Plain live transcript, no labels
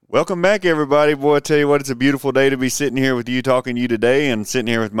Welcome back, everybody. Boy, I tell you what, it's a beautiful day to be sitting here with you, talking to you today, and sitting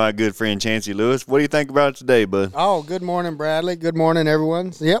here with my good friend, Chancey Lewis. What do you think about it today, bud? Oh, good morning, Bradley. Good morning,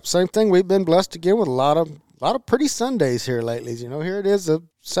 everyone. Yep, same thing. We've been blessed again with a lot of pretty Sundays here lately. You know, here it is, the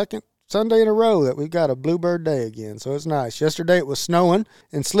second Sunday in a row that we've got a bluebird day again, so it's nice. Yesterday it was snowing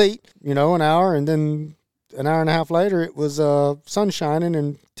and sleet, an hour, and then an hour and a half later it was sun shining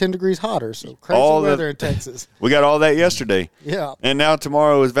and 10 degrees hotter, so crazy weather in Texas. We got all that yesterday. Yeah. And now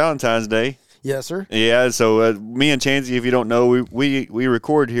tomorrow is Valentine's Day. Yes, sir. Yeah, so me and Chancey, if you don't know, we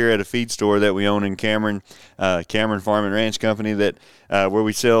record here at a feed store that we own in Cameron Farm and Ranch Company that where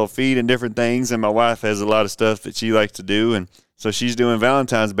we sell feed and different things, and my wife has a lot of stuff that she likes to do, and so she's doing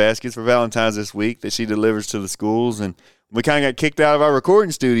Valentine's baskets for Valentine's this week that she delivers to the schools, and we kind of got kicked out of our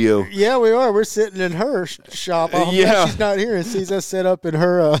recording studio. Yeah, we are. We're sitting in her shop. Yeah. She's not here and sees us set up in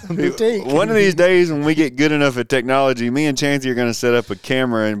her boutique. One of these days when we get good enough at technology, me and Chancey are going to set up a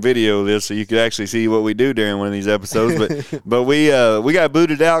camera and video this so you could actually see what we do during one of these episodes. But we got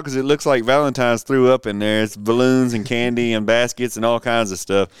booted out because it looks like Valentine's threw up in there. It's balloons and candy and baskets and all kinds of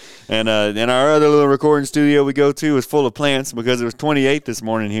stuff. And our other little recording studio we go to is full of plants because it was 28 this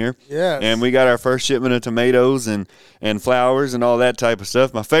morning here. Yeah. And we got our first shipment of tomatoes and flowers and all that type of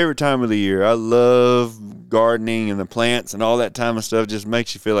stuff. My favorite time of the year. I love gardening and the plants and all that time of stuff. Just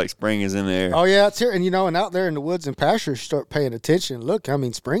makes you feel like spring is in the air. Oh, yeah, it's here. And, and out there in the woods and pastures, you start paying attention. Look,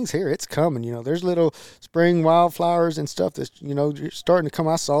 spring's here. It's coming. There's little spring wildflowers and stuff that's, you're starting to come.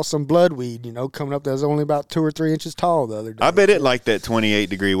 I saw some bloodweed, coming up that was only about 2 or 3 inches tall the other day. I bet it liked that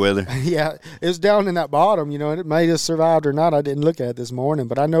 28-degree weather. Yeah, it was down in that bottom, and it may have survived or not. I didn't look at it this morning,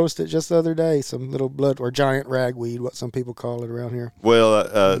 but I noticed it just the other day, some little blood or giant ragweed, what some people call it around here. Well,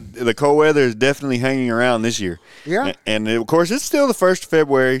 the cold weather is definitely hanging around this year. Yeah. And of course, it's still the 1st of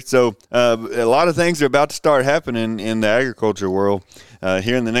February, so a lot of things are about to start happening in the agriculture world.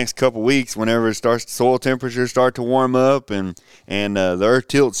 Here in the next couple weeks, whenever it starts, soil temperatures start to warm up and the earth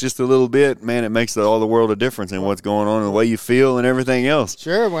tilts just a little bit, man, it makes all the world a difference in what's going on and the way you feel and everything else.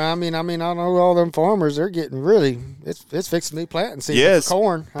 Sure. Well, I know all them farmers, they're getting really, it's fixing to be planting season. Yes. For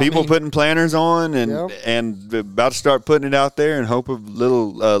corn. People putting planters on and about to start putting it out there and hope a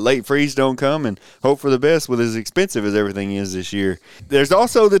little late freeze don't come and hope for the best with as expensive as everything is this year. There's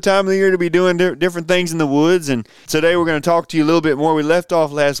also the time of the year to be doing different things in the woods, and today we're going to talk to you a little bit more. We left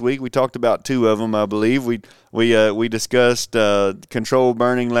off last week. We talked about 2 of them, I believe. We discussed controlled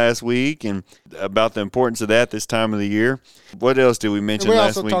burning last week and about the importance of that this time of the year. What else did we mention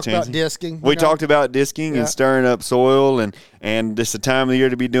last week, We also talked about disking. We talked about disking and stirring up soil, and it's the time of the year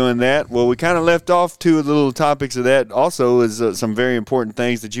to be doing that. Well, we kind of left off 2 of the little topics of that also is some very important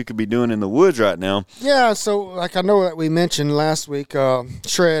things that you could be doing in the woods right now. Yeah, so like I know that we mentioned last week,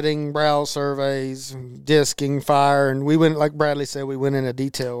 shredding, browse surveys, disking, fire, and we went, like Bradley said, we went into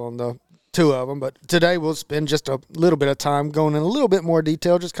detail on the 2 of them, but today we'll spend just a little bit of time going in a little bit more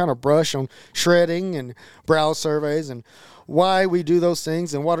detail, just kind of brush on shredding and browse surveys and why we do those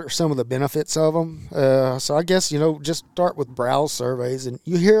things and what are some of the benefits of them. So I guess, just start with browse surveys. And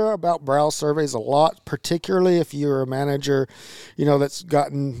you hear about browse surveys a lot, particularly if you're a manager, that's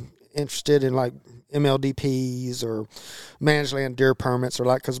gotten interested in like MLDPs or managed land deer permits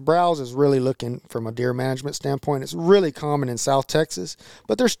because browse is really looking from a deer management standpoint. It's really common in South Texas,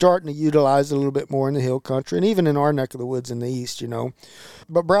 but they're starting to utilize it a little bit more in the hill country and even in our neck of the woods in the east,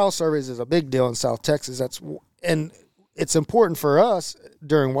 But browse surveys is a big deal in South Texas. And it's important for us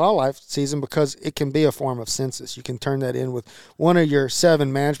during wildlife season because it can be a form of census. You can turn that in with one of your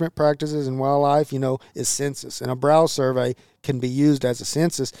 7 management practices in wildlife, is census. And a browse survey can be used as a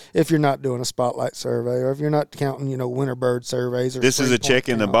census if you're not doing a spotlight survey or if you're not counting, winter bird surveys. Or this is a check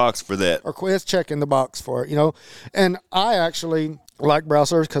in the box for that. Or it's check in the box for it, And I actually like browse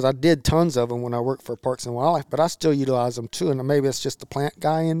surveys because I did tons of them when I worked for Parks and Wildlife, but I still utilize them too. And maybe it's just the plant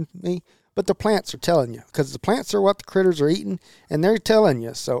guy in me. But the plants are telling you because the plants are what the critters are eating, and they're telling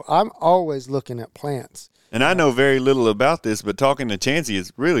you. So I'm always looking at plants. And I know very little about this, but talking to Chancey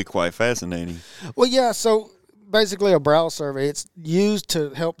is really quite fascinating. Well, yeah, so basically a browse survey. It's used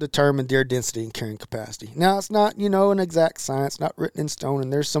to help determine deer density and carrying capacity. Now, it's not, an exact science, not written in stone,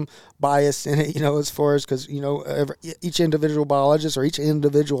 and there's some bias in it, as far as because, each individual biologist or each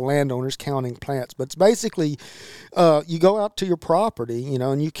individual landowner is counting plants. But it's basically you go out to your property,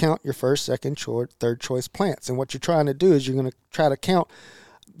 and you count your first, second, third choice plants. And what you're trying to do is you're going to try to count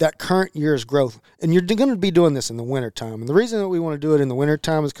that current year's growth. And you're going to be doing this in the wintertime. And the reason that we want to do it in the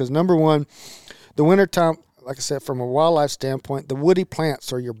wintertime is because, number one, the wintertime, like I said, from a wildlife standpoint, the woody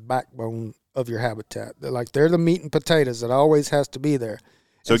plants are your backbone of your habitat. They're the meat and potatoes that always has to be there.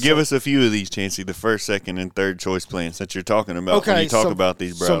 So give us a few of these, Chancey, the first, second, and third choice plants that you're talking about when you talk about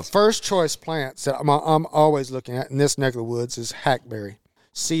these browse. So first choice plants that I'm always looking at in this neck of the woods is hackberry,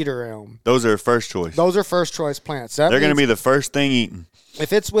 cedar elm. Those are first choice. Those are first choice plants. They're going to be the first thing eaten.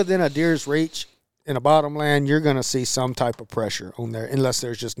 If it's within a deer's reach in a bottomland, you're going to see some type of pressure on there, unless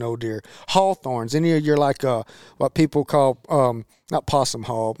there's just no deer. Hawthorns, any of your what people call not possum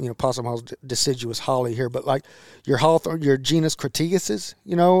haw. Possum haw's deciduous holly here, but like your hawthorn, your genus Crataeguses,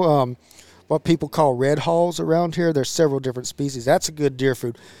 what people call red haws around here. There's several different species. That's a good deer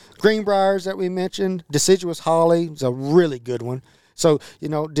food. Greenbriers that we mentioned, deciduous holly is a really good one. So,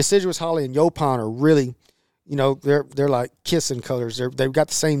 deciduous holly and yopon are really, they're like kissing colors. They've got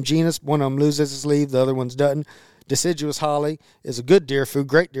the same genus. One of them loses its leaf, the other one's doesn't. Deciduous holly is a good deer food,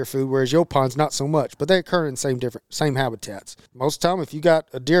 great deer food, whereas yopon's not so much. But they occur in same habitats. Most of the time, if you got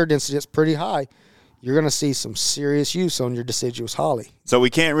a deer density that's pretty high, you're going to see some serious use on your deciduous holly. So we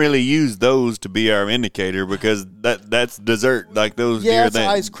can't really use those to be our indicator because that's dessert. Like those deer,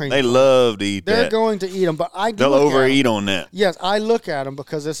 ice cream. They love to eat that. They're going to eat them, but they'll overeat on that. Yes, I look at them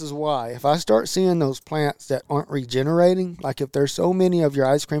because this is why. If I start seeing those plants that aren't regenerating, like if there's so many of your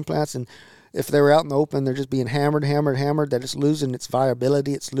ice cream plants and if they were out in the open, they're just being hammered, that it's losing its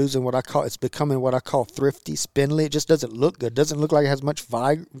viability. It's losing it's becoming what I call thrifty, spindly. It just doesn't look good. Doesn't look like it has much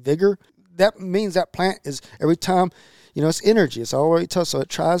vigor. That means that plant is every time, it's energy. It's already tough. So it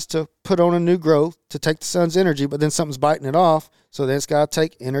tries to put on a new growth to take the sun's energy, but then something's biting it off. So then it's got to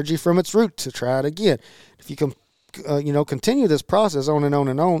take energy from its root to try it again. If you can, continue this process on and on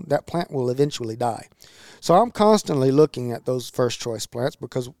and on, that plant will eventually die. So I'm constantly looking at those first choice plants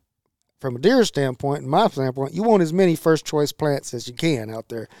because from a deer standpoint, and my standpoint, you want as many first choice plants as you can out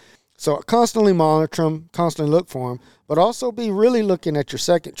there. So constantly monitor them, constantly look for them, but also be really looking at your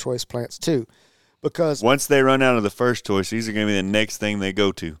second choice plants too. Because once they run out of the first choice, these are going to be the next thing they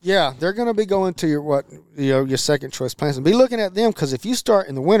go to. Yeah, they're going to be going to your second choice plants. And be looking at them because if you start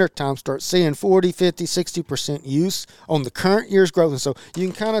in the wintertime, start seeing 40, 50, 60% use on the current year's growth. And so you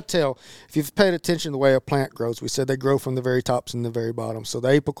can kind of tell if you've paid attention to the way a plant grows. We said they grow from the very tops and the very bottom. So the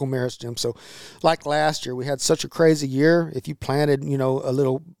apical meristem. So like last year, we had such a crazy year. If you planted, a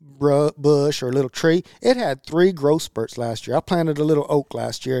little bush or a little tree, it had 3 growth spurts last year. I planted a little oak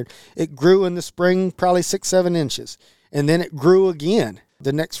last year. It grew in the spring probably 6-7 inches, and then it grew again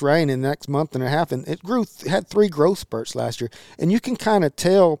the next rain in the next month and a half, and it had 3 growth spurts last year. And you can kind of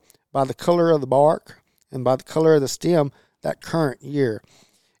tell by the color of the bark and by the color of the stem that current year.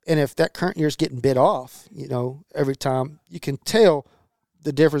 And if that current year is getting bit off, every time, you can tell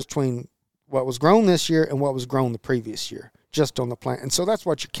the difference between what was grown this year and what was grown the previous year, just on the plant. And so that's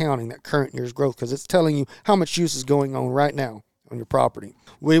what you're counting, that current year's growth, because it's telling you how much use is going on right now on your property.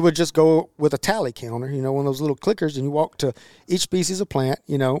 We would just go with a tally counter, one of those little clickers, and you walk to each species of plant,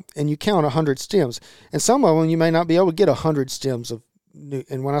 and you count 100 stems. And some of them you may not be able to get 100 stems of new.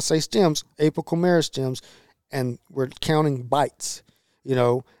 And when I say stems, apical meristems, and we're counting bites.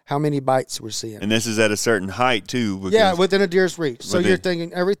 How many bites we're seeing. And this is at a certain height, too. Yeah, within a deer's reach. So you're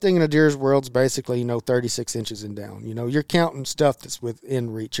thinking everything in a deer's world is basically, 36 inches and down. You're counting stuff that's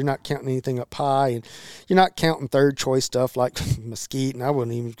within reach. You're not counting anything up high, and you're not counting third choice stuff like mesquite, and I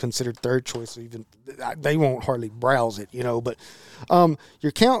wouldn't even consider third choice even. They won't hardly browse it, but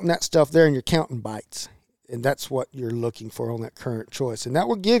you're counting that stuff there, and you're counting bites. And that's what you're looking for on that current choice. And that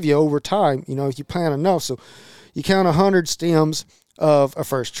will give you over time, if you plant enough. So you count 100 stems of a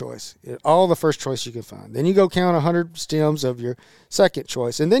first choice, all the first choice you can find. Then you go count 100 stems of your second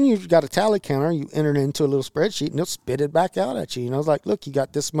choice. And then you've got a tally counter. You enter it into a little spreadsheet, and it'll spit it back out at you. It's like, look, you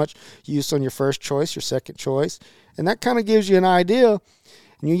got this much use on your first choice, your second choice. And that kind of gives you an idea.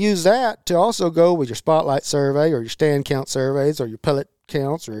 And you use that to also go with your spotlight survey or your stand count surveys or your pellet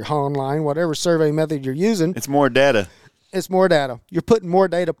counts or your online, whatever survey method you're using. It's more data. You're putting more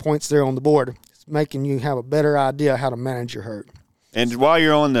data points there on the board. It's making you have a better idea how to manage your herd. And while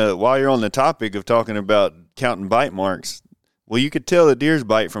you're on the topic of talking about counting bite marks, well, you could tell the deer's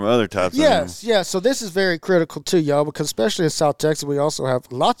bite from other types of animals. Yes. So this is very critical too, y'all, because especially in South Texas, we also have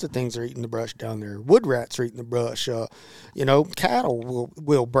lots of things that are eating the brush down there. Wood rats are eating the brush. Cattle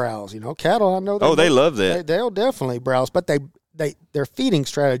will browse. Cattle, I know. They love that. They'll definitely browse, but their feeding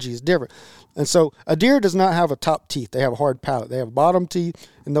strategy is different. And so a deer does not have a top teeth. They have a hard palate. They have bottom teeth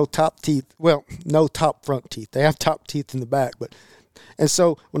and no top teeth. Well, no top front teeth. They have top teeth in the back, but. And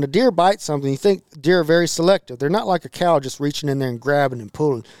so when a deer bites something, you think deer are very selective. They're not like a cow just reaching in there and grabbing and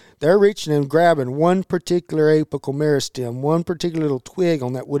pulling. They're reaching and grabbing one particular apical meristem, one particular little twig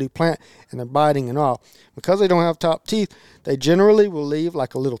on that woody plant, and they're biting it off. Because they don't have top teeth, they generally will leave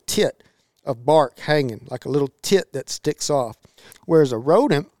like a little tit of bark hanging, like a little tit that sticks off. Whereas a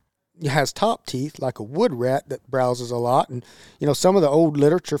rodent has top teeth, like a wood rat that browses a lot. And, some of the old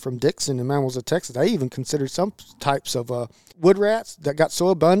literature from Dixon and Mammals of Texas, they even considered some types of wood rats that got so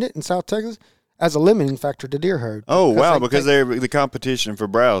abundant in South Texas as a limiting factor to deer herd. Oh, wow, because they're the competition for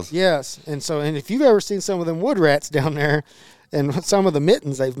browse. Yes, and if you've ever seen some of them wood rats down there and some of the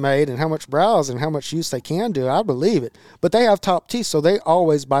mittens they've made and how much browse and how much use they can do, I believe it. But they have top teeth, so they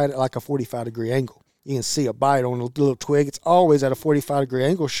always bite at like a 45-degree angle. You can see a bite on a little twig. It's always at a 45-degree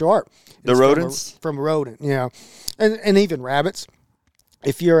angle, sharp. The rodents? From a rodent, yeah. And even rabbits.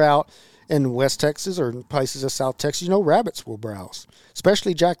 If you're out in West Texas or in places of South Texas, rabbits will browse,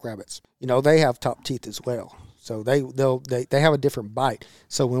 especially jackrabbits. They have top teeth as well. So they have a different bite.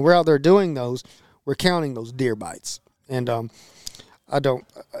 So when we're out there doing those, we're counting those deer bites. And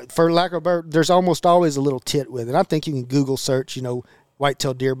for lack of a better, there's almost always a little tit with it. I think you can Google search,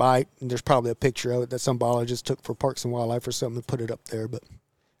 white-tailed deer bite, and there's probably a picture of it that some biologist took for Parks and Wildlife or something and put it up there. But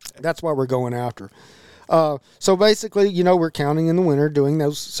that's what we're going after. So basically, we're counting in the winter, doing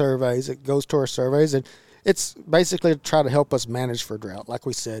those surveys. It goes to our surveys, and it's basically to try to help us manage for drought, like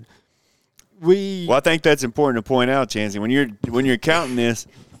we said. Well, I think that's important to point out, Chancey. When you're counting this,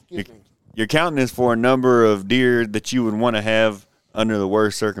 you're counting this for a number of deer that you would want to have under the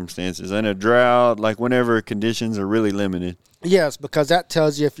worst circumstances. In a drought, like whenever conditions are really limited. Yes, because that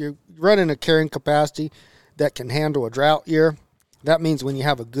tells you if you're running a carrying capacity that can handle a drought year, that means when you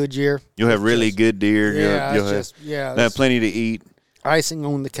have a good year, you'll have really good deer. You'll have plenty to eat. Icing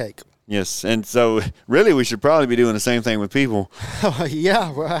on the cake. Yes, and so really we should probably be doing the same thing with people.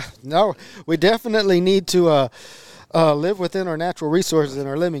 No, we definitely need to live within our natural resources and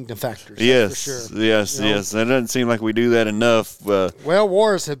our limiting factors. Yes, for sure. Yes. It doesn't seem like we do that enough. Well,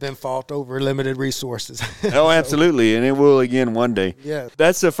 wars have been fought over limited resources. Oh, absolutely, and it will again one day. Yeah.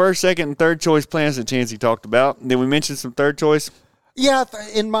 That's the first, second, and third choice plants that Chancey talked about. Then we mentioned some third choice. Yeah,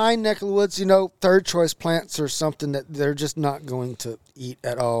 in my neck of the woods, third choice plants are something that they're just not going to eat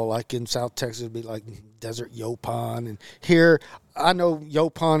at all. Like in South Texas, it'd be like desert yopon. And here, I know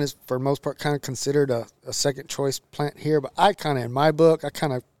yopon is, for the most part, kind of considered a second choice plant here. But in my book, I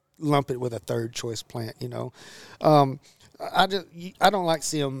kind of lump it with a third choice plant, I don't like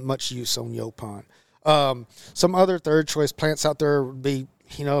seeing much use on yopon. Some other third choice plants out there would be,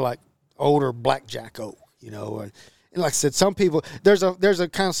 like older blackjack oak, And like I said, some people there's a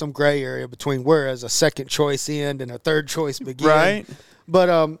kind of some gray area between whereas a second choice end and a third choice begin. Right. But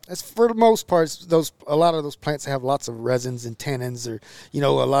as for the most part, a lot of those plants have lots of resins and tannins, or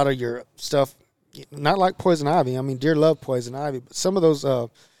a lot of your stuff. Not like poison ivy. I mean, deer love poison ivy, but some of those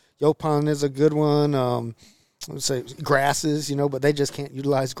yopon is a good one. Let's say grasses, but they just can't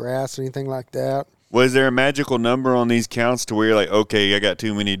utilize grass or anything like that. Was there a magical number on these counts to where you're like, okay, I got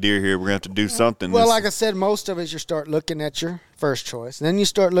too many deer here, we're going to have to do something? Well, like I said, most of it you start looking at your first choice, and then you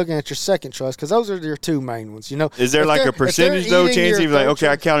start looking at your second choice, because those are your two main ones, Is there like a percentage, though, Chancey? Like, okay,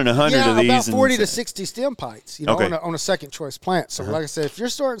 I counted 100 of these. About 40 to 60 stem bites, on a second choice plant. So, like I said, if you're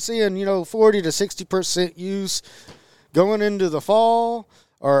starting seeing, 40 to 60% use going into the fall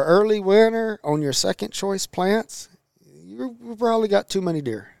or early winter on your second choice plants, you probably got too many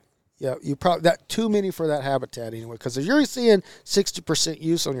deer. Yeah, you probably got too many for that habitat anyway. Because if you're seeing 60%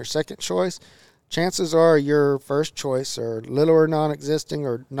 use on your second choice, chances are your first choice are little or non-existing,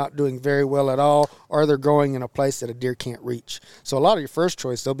 or not doing very well at all, or they're growing in a place that a deer can't reach. So a lot of your first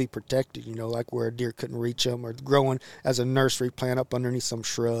choice, they'll be protected, like where a deer couldn't reach them, or growing as a nursery plant up underneath some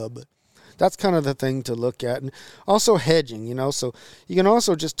shrub. That's kind of the thing to look at. And also hedging, so you can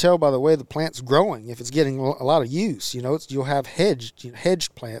also just tell by the way the plant's growing if it's getting a lot of use. You'll have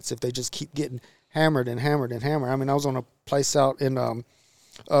hedged plants if they just keep getting hammered and hammered and hammered. I mean, I was on a place out in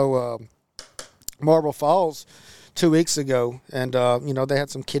Marble Falls 2 weeks ago, and they had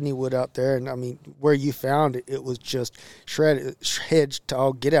some kidney wood out there, and I mean, where you found it, it was just shredded, hedged to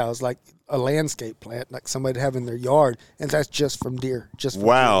all get out. It was like a landscape plant, like somebody have in their yard, and that's just from deer, just from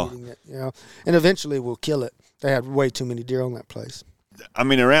deer eating it, and eventually we'll kill it. They had way too many deer on that place. I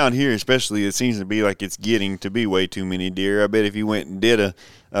mean, around here especially, it seems to be like it's getting to be way too many deer. I bet if you went and did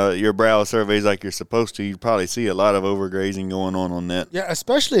your browse surveys like you're supposed to, you'd probably see a lot of overgrazing going on that. Yeah,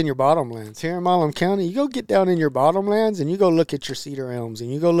 especially in your bottomlands. Here in Milam County, you go get down in your bottomlands and you go look at your cedar elms,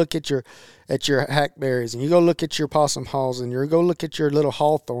 and you go look at your hackberries, and you go look at your possum halls, and you go look at your little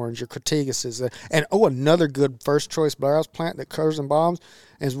hawthorns, your crataeguses, and another good first choice browse plant that covers and bombs.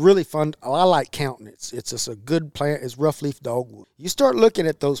 And it's really fun. I like counting it. It's just a good plant. It's rough leaf dogwood. You start looking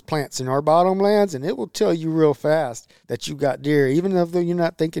at those plants in our bottomlands, and it will tell you real fast that you got deer. Even though you're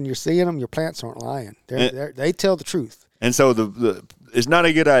not thinking you're seeing them, your plants aren't lying. They tell the truth. And so it's not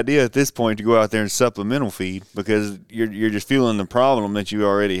a good idea at this point to go out there and supplemental feed, because you're just fueling the problem that you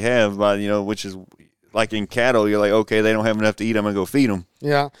already have by, which is like in cattle, you're like, okay, they don't have enough to eat, I'm going to go feed them.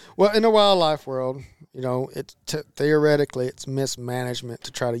 Yeah. Well, in the wildlife world, theoretically it's mismanagement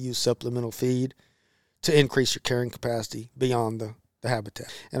to try to use supplemental feed to increase your carrying capacity beyond the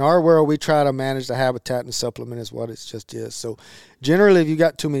habitat. In our world, we try to manage the habitat, and supplement is what it just is. So generally, if you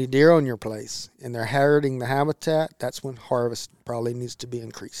got too many deer on your place and they're hurting the habitat, that's when harvest probably needs to be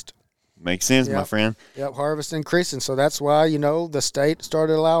increased. Makes sense, my friend. Yep, harvest increasing. So that's why, the state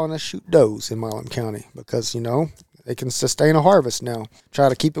started allowing us to shoot does in Milam County, because, they can sustain a harvest now. Try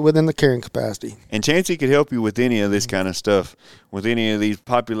to keep it within the carrying capacity. And Chancey could help you with any of this kind of stuff, with any of these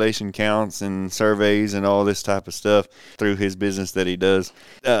population counts and surveys and all this type of stuff through his business that he does.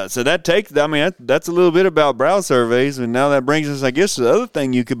 So that's a little bit about browse surveys. And now that brings us, I guess, to the other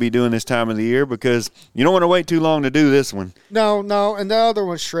thing you could be doing this time of the year, because you don't want to wait too long to do this one. No. And the other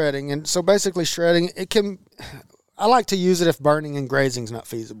one's shredding. And so basically shredding, I like to use it if burning and grazing is not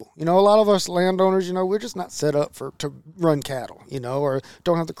feasible. A lot of us landowners, we're just not set up to run cattle, or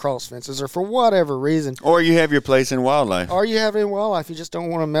don't have the cross fences, or for whatever reason. Or you have your place in wildlife. Or you have it in wildlife. You just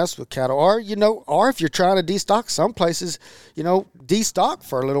don't want to mess with cattle. Or, or if you're trying to destock, some places, destock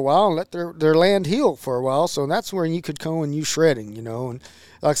for a little while and let their land heal for a while. So that's where you could go and use shredding, And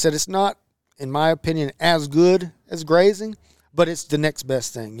like I said, it's not, in my opinion, as good as grazing, but it's the next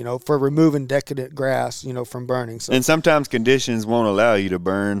best thing, for removing decadent grass, from burning. So, and sometimes conditions won't allow you to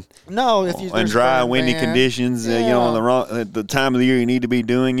burn. No, if you in dry, windy conditions, on the time of the year you need to be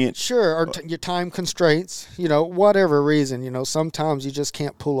doing it. Sure, or your time constraints, whatever reason, sometimes you just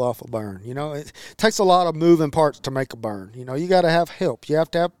can't pull off a burn. It takes a lot of moving parts to make a burn. You got to have help. You have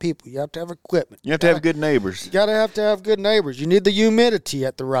to have people. You have to have equipment. You have to have good neighbors. You got to have good neighbors. You need the humidity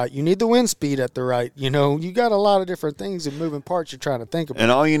at the right. You need the wind speed at the right. You got a lot of different things in moving parts you're trying to think about.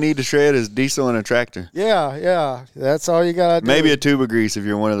 And all you need to shred is diesel and a tractor. Yeah. That's all you got to do. Maybe a tube of grease if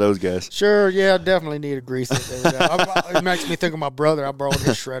you're one of those guys. Sure, yeah, definitely need a grease. It makes me think of my brother. I borrowed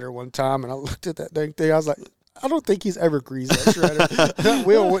his shredder one time, and I looked at that dang thing. I was like, I don't think he's ever greased that shredder. That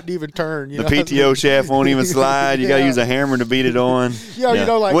wheel wouldn't even turn. The PTO shaft won't even slide. You got to use a hammer to beat it on.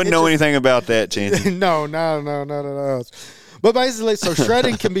 Wouldn't know anything about that, Chancey. No. But basically, so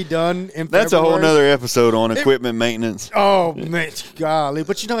shredding can be done in That's February. a whole nother episode on equipment maintenance. Oh, man, golly.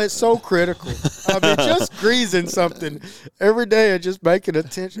 But, it's so critical. Just greasing something every day and just making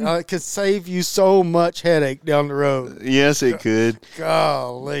attention could save you so much headache down the road. Yes, it could.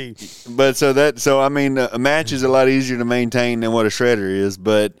 Golly. But a match is a lot easier to maintain than what a shredder is.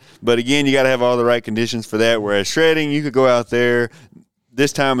 But again, you got to have all the right conditions for that. Whereas shredding, you could go out there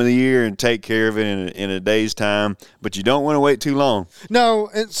this time of the year and take care of it in a day's time, but you don't want to wait too long. No,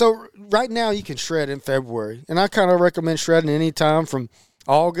 and so right now you can shred in February, and I kind of recommend shredding any time from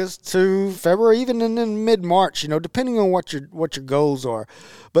August to February, even in mid-March, depending on what your goals are.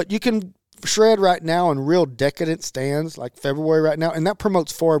 But you can shred right now in real decadent stands like February right now, and that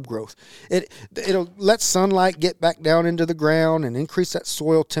promotes forb growth. It'll let sunlight get back down into the ground and increase that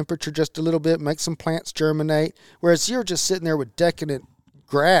soil temperature just a little bit, make some plants germinate, whereas you're just sitting there with decadent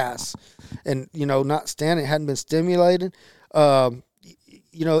grass and not standing, hadn't been stimulated,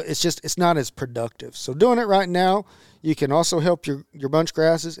 it's not as productive. So doing it right now, you can also help your bunch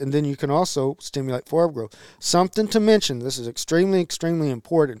grasses, and then you can also stimulate forb growth. Something to mention, this is extremely, extremely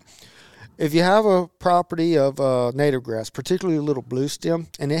important. If you have a property of native grass, particularly a little blue stem,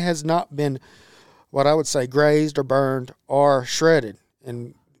 and it has not been what I would say grazed or burned or shredded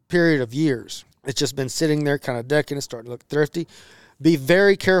in a period of years, it's just been sitting there kind of decadent, starting to look thrifty, be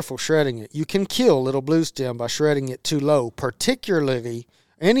very careful shredding it. You can kill little blue stem by shredding it too low, particularly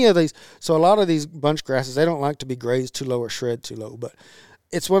any of these. So a lot of these bunch grasses, they don't like to be grazed too low or shred too low, but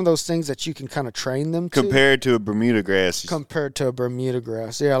it's one of those things that you can kind of train them to. Compared to a Bermuda grass.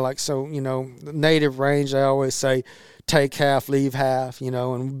 Yeah, like so, native range, I always say take half, leave half,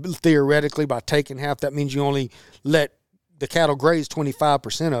 and theoretically by taking half, that means you only let the cattle graze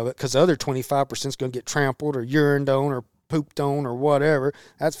 25% of it, because the other 25% is going to get trampled or urined on or pooped on or whatever.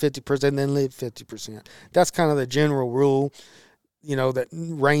 That's 50%, then leave 50%. That's kind of the general rule, that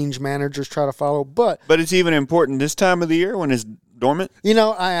range managers try to follow. But it's even important this time of the year when it's dormant.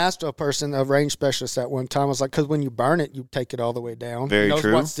 I asked a range specialist at one time, I was like, because when you burn it, you take it all the way down. Very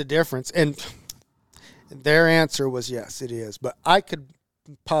true. What's the difference? And their answer was, yes, it is. But I could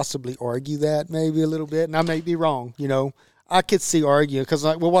possibly argue that maybe a little bit, and I may be wrong, I could see arguing because,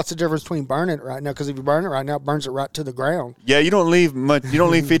 like, well, what's the difference between burning it right now? Because if you burn it right now, it burns it right to the ground. Yeah, you don't leave much. You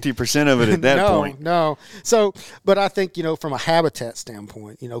don't leave 50% of it at that point. No. So, but I think, from a habitat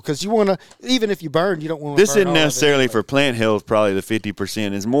standpoint, because you want to, even if you burn, you don't want to. This isn't necessarily for plant health. Probably the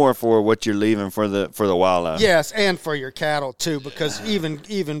 50% is more for what you're leaving for the wildlife. Yes, and for your cattle too, because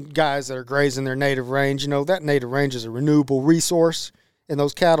even guys that are grazing their native range, that native range is a renewable resource. And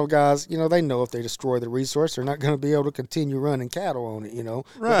those cattle guys, they know if they destroy the resource, they're not going to be able to continue running cattle on it,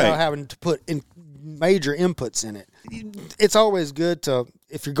 without having to put in major inputs in it. It's always good to,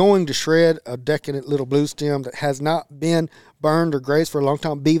 if you're going to shred a decadent little blue stem that has not been burned or grazed for a long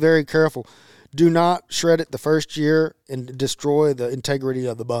time, be very careful. Do not shred it the first year and destroy the integrity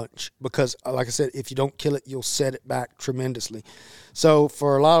of the bunch because, like I said, if you don't kill it, you'll set it back tremendously. So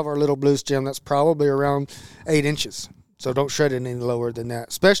for a lot of our little blue stem, that's probably around 8 inches. So don't shred it any lower than that,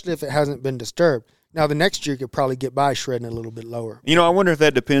 especially if it hasn't been disturbed. Now, the next year, you could probably get by shredding a little bit lower. I wonder if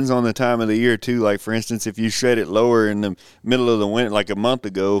that depends on the time of the year, too. Like, for instance, if you shred it lower in the middle of the winter, like a month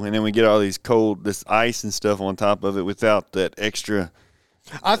ago, and then we get all this ice and stuff on top of it without that extra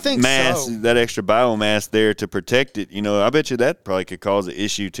mass, that extra biomass there to protect it. I bet you that probably could cause an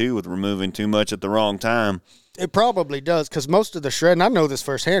issue, too, with removing too much at the wrong time. It probably does, because most of the shredding, I know this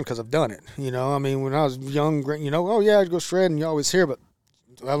firsthand because I've done it. When I was young, I'd go shred, and you always hear, but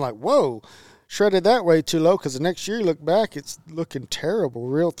I'm like, whoa, shredded that way too low, because the next year you look back, it's looking terrible,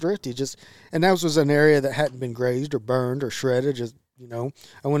 real thrifty. And that was an area that hadn't been grazed or burned or shredded,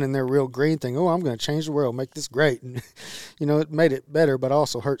 I went in there real green thing. Oh, I'm going to change the world, make this great. And, it made it better, but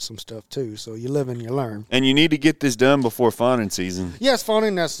also hurt some stuff too. So you live and you learn. And you need to get this done before fawning season. Yes,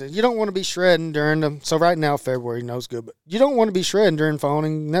 fawning nesting. You don't want to be shredding so right now, February, good, but you don't want to be shredding during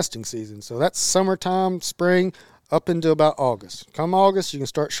fawning nesting season. So that's summertime, spring, up until about August. Come August, you can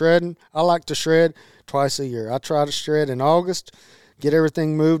start shredding. I like to shred twice a year. I try to shred in August, get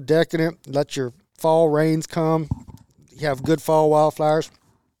everything moved, decadent, let your fall rains come. You have good fall wildflowers.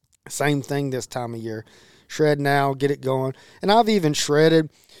 Same thing this time of year. Shred now, get it going. And I've even shredded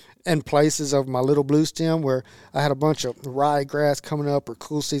in places of my little blue stem where I had a bunch of ryegrass coming up or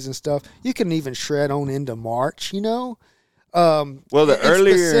cool season stuff. You can even shred on into March, specific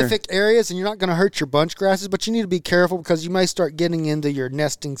areas, and you're not going to hurt your bunch grasses, but you need to be careful because you may start getting into your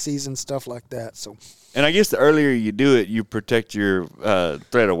nesting season, stuff like that. So. And I guess the earlier you do it, you protect your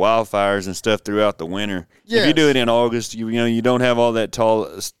threat of wildfires and stuff throughout the winter. Yes. If you do it in August, you don't have all that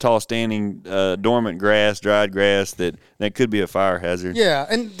tall standing dormant grass, dried grass that could be a fire hazard. Yeah,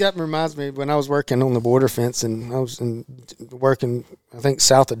 and that reminds me when I was working on the border fence, and I was working, I think,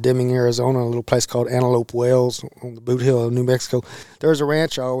 south of Deming, Arizona, a little place called Antelope Wells on the Boot Hill of New Mexico. There was a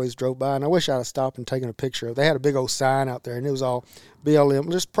ranch I always drove by, and I wish I'd have stopped and taken a picture of. They had a big old sign out there, and it was all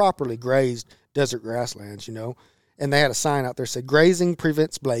BLM, just properly grazed desert grasslands, and they had a sign out there that said grazing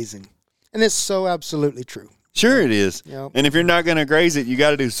prevents blazing, and it's so absolutely true. Sure it is. And if you're not going to graze it, you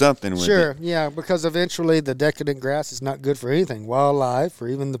got to do something with it. Sure, yeah, because eventually the decadent grass is not good for anything, wildlife or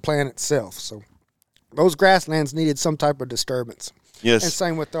even the plant itself. So those grasslands needed some type of disturbance. Yes. And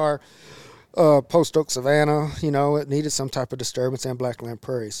same with our post oak savanna, it needed some type of disturbance, and blackland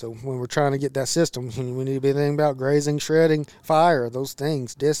prairie. So when we're trying to get that system, we need to be thinking about grazing, shredding, fire, those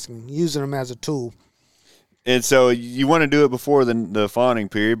things, disking, using them as a tool. And so you want to do it before the fawning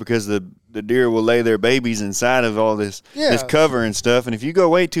period because the deer will lay their babies inside of all this cover and stuff. And if you go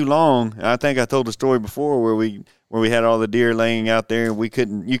way too long, I think I told a story before where we had all the deer laying out there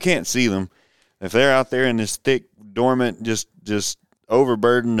and you can't see them. If they're out there in this thick, dormant, just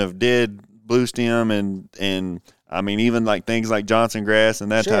overburden of dead blue stem and I mean even like things like Johnson grass and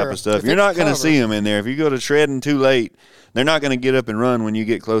that type of stuff, you're not going to see them in there. If you go to shredding too late, they're not going to get up and run when you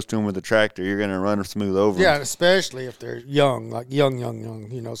get close to them with a tractor. You're going to run smooth over them. Yeah, especially if they're young, like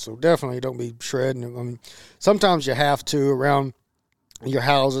young, so definitely don't be shredding them. I mean, sometimes you have to around your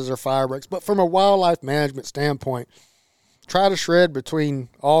houses or fire breaks, but from a wildlife management standpoint, try to shred between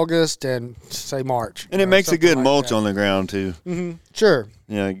August and, say, March. And it makes a good mulch on the ground, too. Mm-hmm. Sure.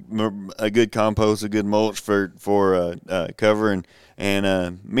 A good compost, a good mulch for cover.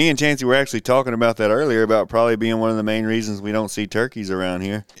 And me and Chancey were actually talking about that earlier, about probably being one of the main reasons we don't see turkeys around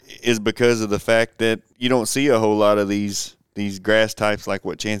here is because of the fact that you don't see a whole lot of these grass types like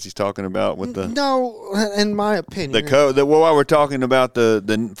what Chancey's talking about with the... No, in my opinion. While we're talking about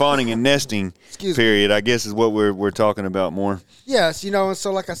the fawning and nesting period, I guess is what we're talking about more. Yes, and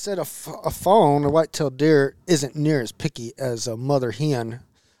so like I said, a fawn, a white-tailed deer, isn't near as picky as a mother hen,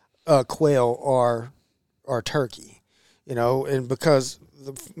 quail, or turkey, and because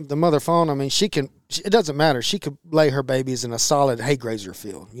the mother fawn, I mean, it doesn't matter. She could lay her babies in a solid hay grazer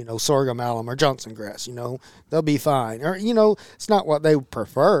field, sorghum, alum, or Johnson grass, they'll be fine. Or, it's not what they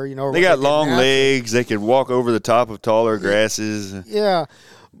prefer, They got long legs. They could walk over the top of taller grasses. Yeah.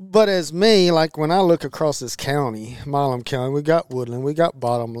 But as me, like when I look across this county, Milam County, we got woodland, we got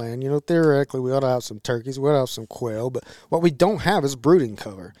bottomland. Theoretically, we ought to have some turkeys, we ought to have some quail. But what we don't have is brooding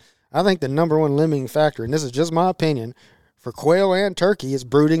cover. I think the number one limiting factor, and this is just my opinion, for quail and turkey is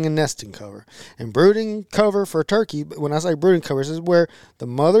brooding and nesting cover. And brooding cover for turkey, when I say brooding cover, this is where the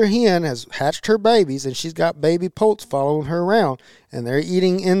mother hen has hatched her babies and she's got baby poults following her around, and they're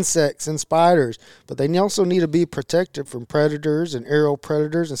eating insects and spiders. But they also need to be protected from predators and aerial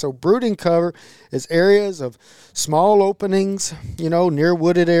predators. And so brooding cover is areas of small openings, near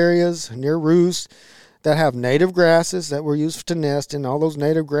wooded areas, near roosts, that have native grasses that were used to nest in, all those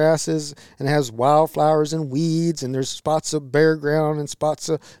native grasses, and it has wildflowers and weeds, and there's spots of bare ground and spots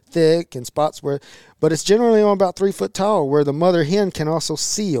of thick and spots where, but it's generally on about 3 foot tall where the mother hen can also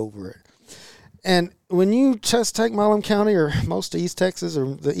see over it. And when you just take Milam County or most of East Texas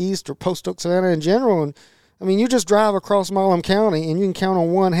or the East or Post-Oak, Savannah in general, and you just drive across Milam County and you can count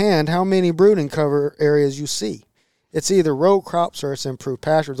on one hand how many brooding cover areas you see. It's either row crops or it's improved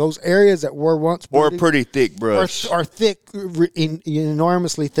pastures. Those areas that were once or pretty thick brush, are thick,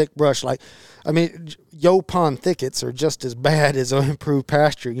 enormously thick brush. Yo Pond thickets are just as bad as an improved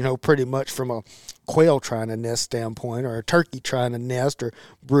pasture. Pretty much from a quail trying to nest standpoint, or a turkey trying to nest or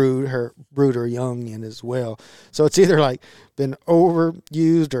brood her young in as well. So it's either like been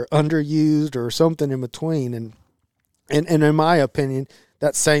overused or underused or something in between. And in my opinion,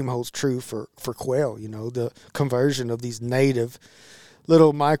 that same holds true for quail, the conversion of these native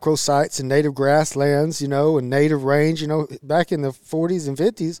little microsites and native grasslands, and native range. Back in the 40s and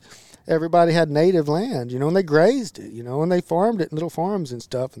 50s, everybody had native land, and they grazed it, and they farmed it in little farms and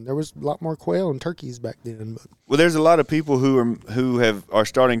stuff. And there was a lot more quail and turkeys back then. Well, there's a lot of people who are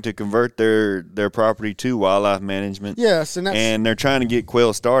starting to convert their property to wildlife management. Yes, and they're trying to get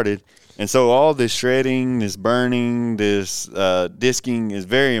quail started. And so all this shredding, this burning, this disking is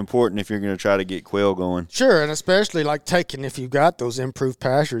very important if you're going to try to get quail going. Sure, and especially if you've got those improved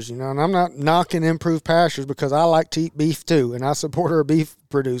pastures, and I'm not knocking improved pastures because I like to eat beef too, and I support our beef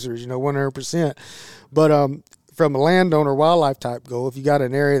producers, 100%. But from a landowner wildlife type goal, if you got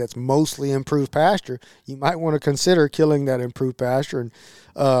an area that's mostly improved pasture, you might want to consider killing that improved pasture and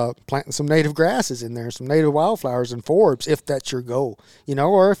planting some native grasses in there, some native wildflowers and forbs, if that's your goal,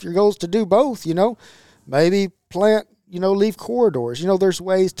 or if your goal is to do both, maybe plant, leaf corridors. There's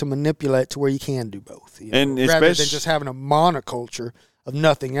ways to manipulate to where you can do both, and rather than just having a monoculture of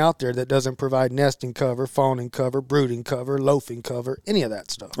nothing out there that doesn't provide nesting cover, fawning cover, brooding cover, loafing cover, any of that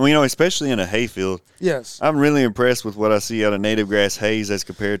stuff. Well, especially in a hayfield. Yes. I'm really impressed with what I see out of native grass hays as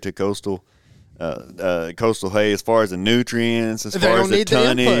compared to coastal hay, as far as the nutrients, as far as the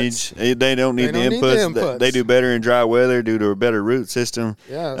tonnage. They don't need the inputs. They do better in dry weather due to a better root system.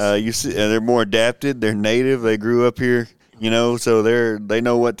 Yes. You see, they're more adapted. They're native. They grew up here. So they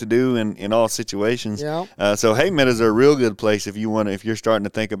know what to do in all situations. Yeah. So hay meadows are a real good place if you're starting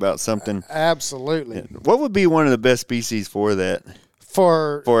to think about something. Absolutely. What would be one of the best species for that?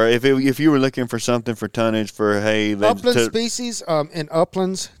 For if you were looking for something for tonnage for hay, upland species in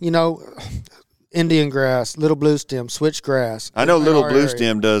uplands, Indian grass, little blue stem, switchgrass. I know little blue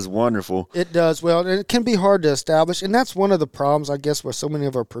stem does wonderful. It does well, and it can be hard to establish, and that's one of the problems, I guess, where so many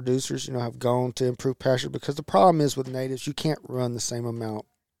of our producers, have gone to improve pasture, because the problem is with natives, you can't run the same amount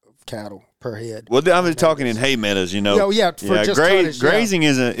of cattle per head. Well, I'm talking in hay meadows, Oh, yeah, just tonnage, grazing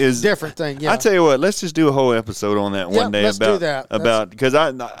is a different thing. Yeah, I tell you what, let's just do a whole episode on that one day. Let's do that. Because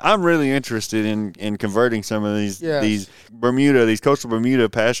I'm really interested in converting some of these coastal Bermuda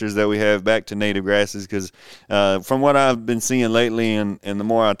pastures that we have back to native grasses. Because from what I've been seeing lately, and the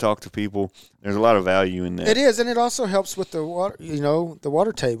more I talk to people, there's a lot of value in that. It is, and it also helps with the water, the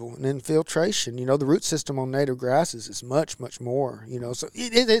water table and infiltration. The root system on native grasses is much, much more. So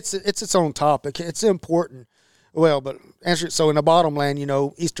it's its own topic. It's important. Well, but answer it. So in the bottomland,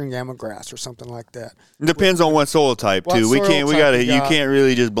 eastern gamma grass or something like that. It depends on what soil type too. You can't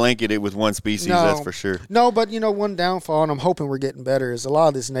really just blanket it with one species. No, that's for sure. No, but one downfall, and I'm hoping we're getting better, is a lot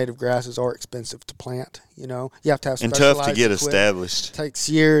of these native grasses are expensive to plant. You have to have specialized and tough to get equipment. established. It takes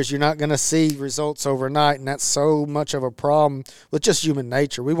years. You're not going to see results overnight, and that's so much of a problem with just human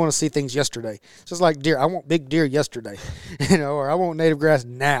nature. We want to see things yesterday. It's just like deer. I want big deer yesterday, or I want native grass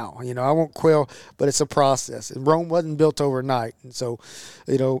now. I want quail, but it's a process. And Rome wasn't built overnight, and so,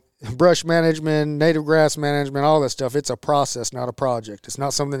 brush management, native grass management, all that stuff. It's a process, not a project. It's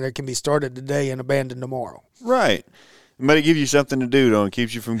not something that can be started today and abandoned tomorrow. Right. But it gives you something to do, though, and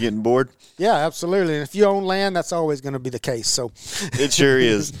keeps you from getting bored. Yeah, absolutely. And if you own land, that's always going to be the case. So it sure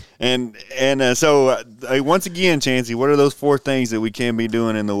is. So once again, Chancey, what are those 4 things that we can be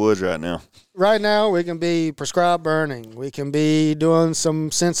doing in the woods right now? Right now, we can be prescribed burning. We can be doing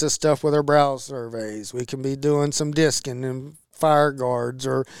some census stuff with our browse surveys. We can be doing some disking and fire guards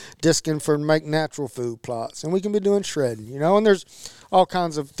or disking for make natural food plots. And we can be doing shredding, and there's all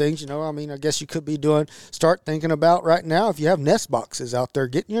kinds of things, I guess you could be start thinking about right now if you have nest boxes out there,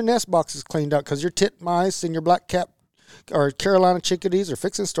 getting your nest boxes cleaned out because your titmice and your black cap or Carolina chickadees are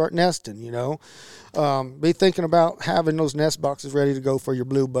fixing to start nesting, Be thinking about having those nest boxes ready to go for your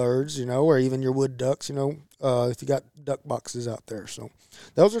bluebirds, or even your wood ducks, if you got duck boxes out there. So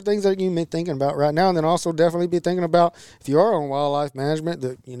those are things that you can be thinking about right now. And then also definitely be thinking about, if you are on wildlife management,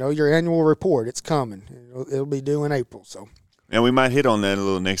 that, your annual report, it's coming. It'll be due in April. So. And we might hit on that a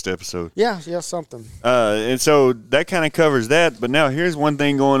little next episode. Yeah, something. And so that kind of covers that. But now here's one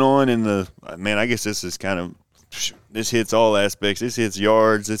thing going on I guess this is this hits all aspects. This hits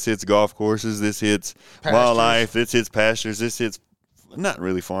yards. This hits golf courses. This hits pastures. Wildlife. This hits pastures. This hits not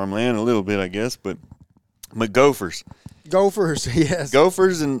really farmland, a little bit, I guess, but gophers. Gophers, yes.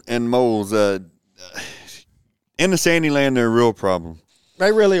 Gophers and moles. In the sandy land, they're a real problem.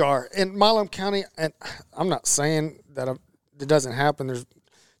 They really are. In Milam County, and I'm not saying that it doesn't happen. There's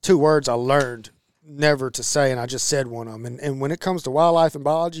 2 words I learned never to say, and I just said one of them. And when it comes to wildlife and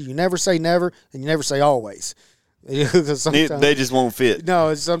biology, you never say never, and you never say always. They just won't fit. No,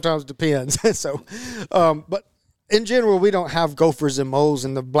 it sometimes depends. So, but in general, we don't have gophers and moles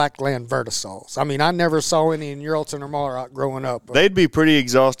in the blackland vertisols. I never saw any in Uralton or Mullrock growing up. They'd be pretty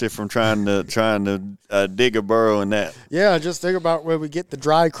exhausted from trying to dig a burrow in that. Yeah, just think about where we get the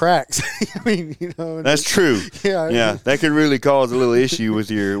dry cracks. That's true. Yeah, that could really cause a little issue with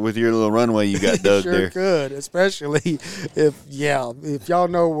your little runway you got dug sure there. Could, especially if y'all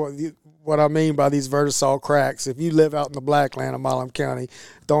know what I mean by these vertisol cracks. If you live out in the blackland of Milam County,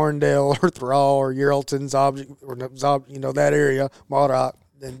 Thorndale or Thrall or Uralton's object, or that area, Mullrock,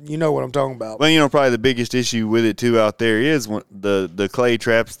 then you know what I'm talking about. Well, probably the biggest issue with it too out there is when the clay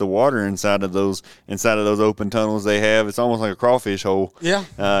traps the water inside of those open tunnels they have. It's almost like a crawfish hole. Yeah.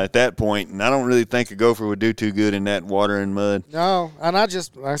 At that point, and I don't really think a gopher would do too good in that water and mud. No, and like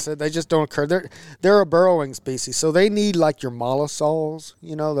I said, they just don't occur. They're a burrowing species, so they need like your mollisols.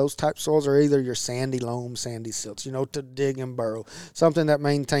 Those type soils are either your sandy loam, sandy silts. To dig and burrow, something that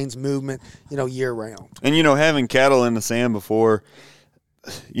maintains movement. Year round. And having cattle in the sand before.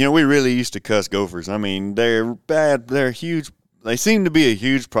 We really used to cuss gophers. They're bad. They're huge. They seem to be a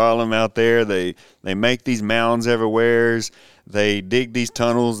huge problem out there. They make these mounds everywhere. They dig these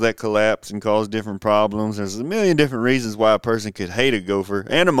tunnels that collapse and cause different problems. There's a million different reasons why a person could hate a gopher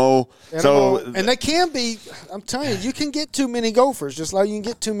and a mole. And they can be, I'm telling you can get too many gophers, just like you can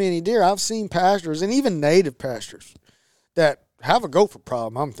get too many deer. I've seen pastures and even native pastures that have a gopher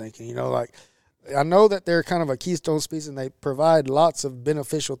problem, I'm thinking, I know that they're kind of a keystone species and they provide lots of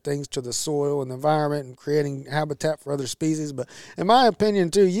beneficial things to the soil and the environment and creating habitat for other species. But in my opinion,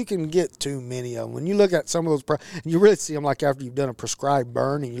 too, you can get too many of them. When you look at some of those, you really see them like after you've done a prescribed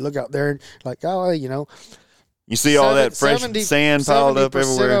burn and you look out there and like, you see all that fresh sand piled up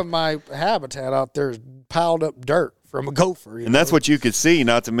everywhere. 70% of my habitat out there is piled up dirt from a gopher. And that's what you could see,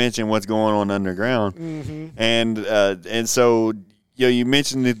 not to mention what's going on underground. Mm-hmm. And so you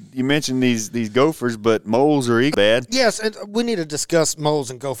mentioned these gophers, but moles are equally bad. Yes, and we need to discuss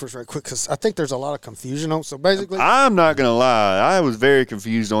moles and gophers right quick because I think there's a lot of confusion on. So basically, I'm not gonna lie, I was very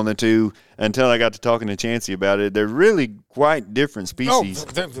confused on the two until I got to talking to Chancey about it. They're really quite different species.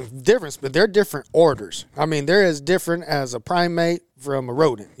 Oh, but they're different orders. They're as different as a primate from a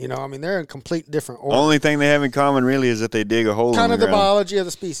rodent. They're in complete different order. Only thing they have in common really is that they dig a hole. Kind in of the the biology of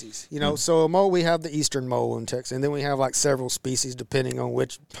the species. So a mole, we have the eastern mole in Texas, and then we have like several species depending on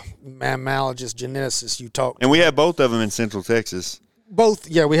which mammalogist geneticist you talk to. And we have both of them in Central Texas. Both,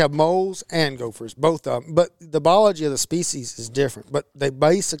 yeah, we have moles and gophers, both of them. But the biology of the species is different. But they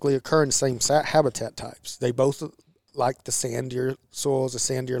basically occur in the same habitat types. They both like the sandier soils, the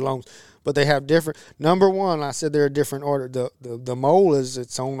sandier loams. But they have different. Number one, I said they're a different order. The mole is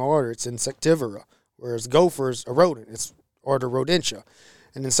its own order. It's Insectivora, whereas gophers a rodent. It's order Rodentia.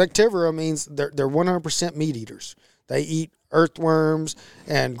 And Insectivora means they're 100% meat eaters. They eat earthworms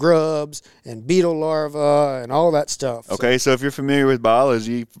and grubs and beetle larvae and all that stuff. Okay, so if you're familiar with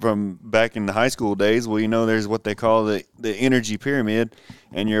biology from back in the high school days, well, there's what they call the energy pyramid,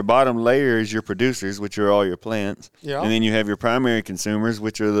 and your bottom layer is your producers, which are all your plants. Yeah. And then you have your primary consumers,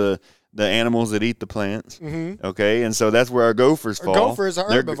 which are the the animals that eat the plants. Mm-hmm. Okay, and so that's where our gophers fall. Gophers are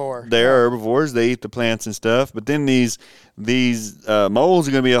herbivore. They're herbivores. They eat the plants and stuff. But then these moles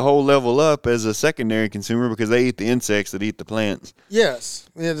are going to be a whole level up as a secondary consumer because they eat the insects that eat the plants. Yes,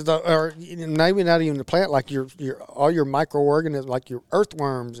 or maybe not even the plant, like your all your microorganisms, like your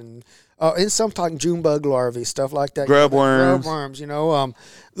earthworms and some like June bug larvae, stuff like that. Grub worms. Grub worms,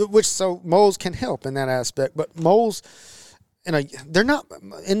 which so moles can help in that aspect. But moles, they're not,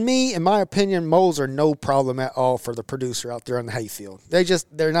 in my opinion, moles are no problem at all for the producer out there on the hayfield.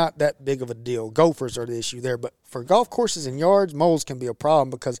 They're not that big of a deal. Gophers are the issue there. But for golf courses and yards, moles can be a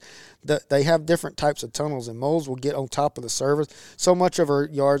problem because they have different types of tunnels, and moles will get on top of the surface. So much of our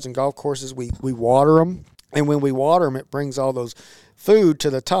yards and golf courses, we water them. And when we water them, it brings all those food to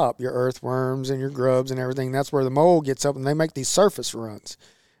the top, your earthworms and your grubs and everything. That's where the mole gets up, and they make these surface runs.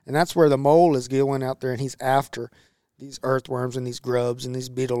 And that's where the mole is going out there, and he's after these earthworms and these grubs and these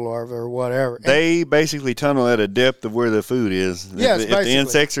beetle larvae or whatever. They basically tunnel at a depth of where the food is. Yes, if the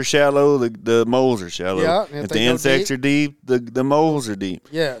insects are shallow, the moles are shallow. Yeah, if the insects are deep, the moles are deep.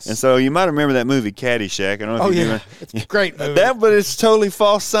 Yes. And so you might remember that movie Caddyshack. I don't know if you remember. It's a great movie. But it's totally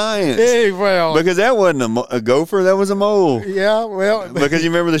false science. Yeah, well. Because that wasn't a gopher, that was a mole. Yeah, well. Because you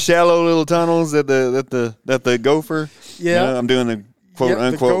remember the shallow little tunnels that the gopher. Yeah. I'm doing the quote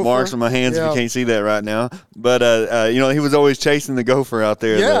unquote marks with my hands if you can't see that right now. But he was always chasing the gopher out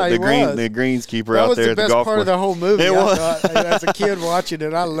there. Yeah, the greenskeeper out there at the golf course. That was the best part of the whole movie. It was. As a kid watching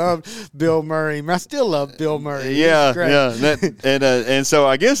it, I loved Bill Murray. I still love Bill Murray. Yeah, and so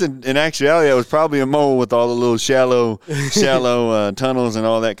I guess in actuality, that was probably a mole with all the little shallow tunnels and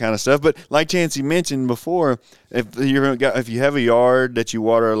all that kind of stuff. But like Chancey mentioned before, if you have a yard that you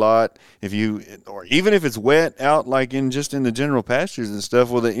water a lot, or even if it's wet out, like in the general pastures and stuff,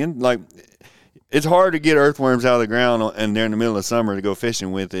 it's hard to get earthworms out of the ground and they're in the middle of summer to go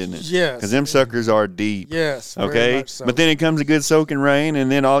fishing with, isn't it? Yes. Because them suckers are deep. Yes. Okay. Very much so. But then it comes a good soaking rain,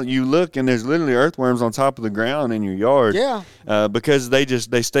 and then you look and there's literally earthworms on top of the ground in your yard. Yeah. Because they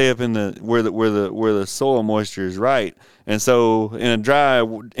stay up in where the soil moisture is right. And so in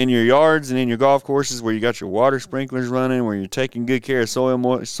your yards and in your golf courses where you got your water sprinklers running, where you're taking good care of soil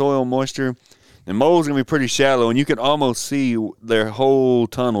moisture, the moles are going to be pretty shallow, and you can almost see their whole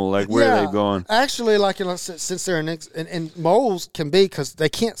tunnel, like where they've gone. Actually, since they're and moles can be because they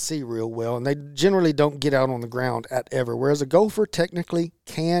can't see real well, and they generally don't get out on the ground ever. Whereas a gopher technically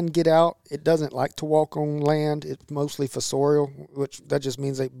can get out. It doesn't like to walk on land. It's mostly fossorial, which that just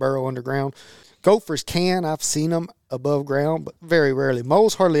means they burrow underground. Gophers can. I've seen them above ground, but very rarely.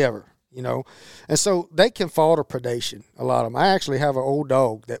 Moles hardly ever. And so they can fall to predation, a lot of them. I actually have an old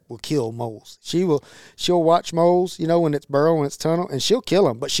dog that will kill moles. She'll watch moles, when it's burrowing its tunnel, and she'll kill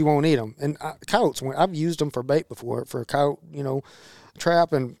them, but she won't eat them. And coyotes, I've used them for bait before, for a coyote,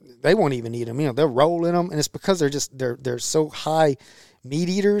 trap, and they won't even eat them. They'll roll in them, and it's because they're so high meat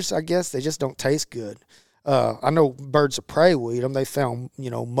eaters, I guess. They just don't taste good. I know birds of prey will eat them. They found,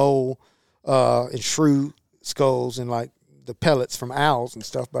 mole and shrew skulls and like the pellets from owls and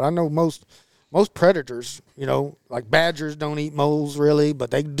stuff, but I know most predators, like badgers don't eat moles really,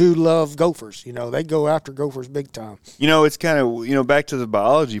 but they do love gophers. They go after gophers big time. It's kind of back to the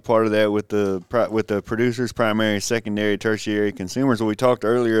biology part of that with the producers, primary, secondary, tertiary consumers. We talked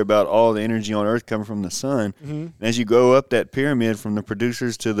earlier about all the energy on Earth coming from the sun. Mm-hmm. And as you go up that pyramid from the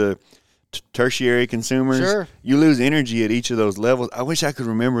producers to the tertiary consumers, sure, you lose energy at each of those levels. I wish I could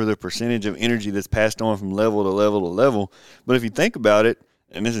remember the percentage of energy that's passed on from level to level to level. But if you think about it,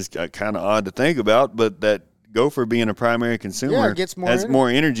 and this is kind of odd to think about, but that gopher being a primary consumer has more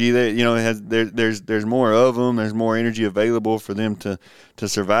energy. That there's more of them. There's more energy available for them to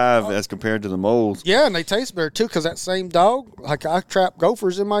survive as compared to the moles. Yeah, and they taste better too because that same dog, like I trap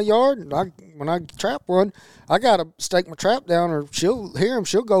gophers in my yard, and when I trap one, I gotta stake my trap down, or she'll hear him.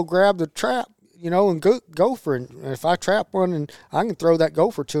 She'll go grab the trap, and gopher. And if I trap one, and I can throw that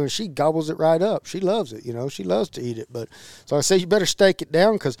gopher to her, and she gobbles it right up. She loves it, She loves to eat it. But so I say you better stake it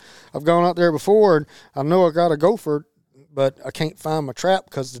down because I've gone out there before, and I know I got a gopher, but I can't find my trap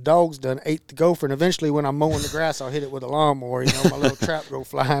because the dog's done ate the gopher. And eventually, when I'm mowing the grass, I'll hit it with a lawnmower. My little trap go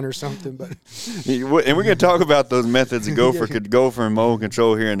flying or something. But and we're going to talk about those methods of gopher and mole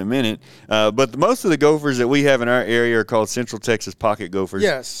control here in a minute. But most of the gophers that we have in our area are called Central Texas pocket gophers.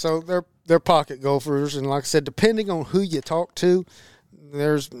 Yes, so they're pocket gophers, and like I said, depending on who you talk to,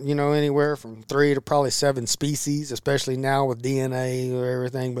 there's anywhere from 3 to probably 7 species, especially now with DNA or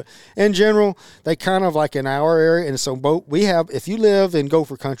everything. But in general, they kind of like in our area, and so we have. If you live in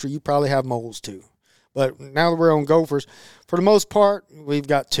gopher country, you probably have moles too. But now that we're on gophers, for the most part, we've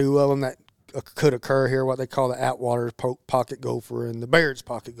got 2 of them that could occur here, what they call the Atwater pocket gopher and the Baird's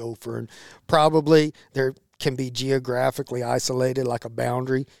pocket gopher. And probably there can be geographically isolated, like a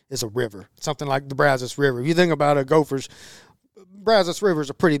boundary is a river, something like the Brazos River. If you think about it, Brazos River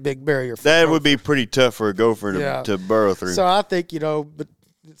is a pretty big barrier. That would be pretty tough for a gopher to burrow through. So I think, but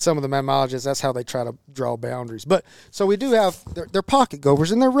some of the mammalogists, that's how they try to draw boundaries. But so we do have they're pocket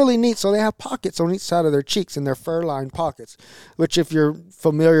gophers, and they're really neat. So they have pockets on each side of their cheeks, and they're fur-lined pockets, which if you're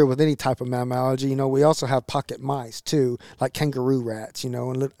familiar with any type of mammalogy, we also have pocket mice too, like kangaroo rats,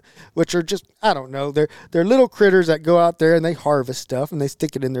 and which are just, I don't know, they're little critters that go out there and they harvest stuff, and they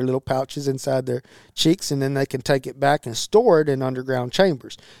stick it in their little pouches inside their cheeks, and then they can take it back and store it in underground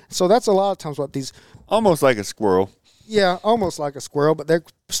chambers. So that's a lot of times what these... Almost like a squirrel. Yeah, almost like a squirrel, but they're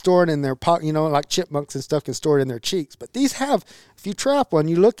stored in their pocket, like chipmunks and stuff can store it in their cheeks. But these have, if you trap one,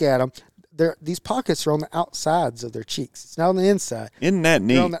 you look at them, these pockets are on the outsides of their cheeks. It's not on the inside. Isn't that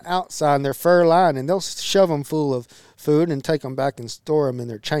neat? They're on the outside, and they're fur-lined, and they'll shove them full of food and take them back and store them in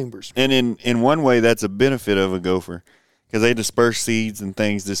their chambers. And in one way, that's a benefit of a gopher, because they disperse seeds and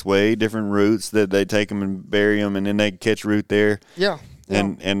things this way, different roots that they take them and bury them, and then they catch root there. Yeah.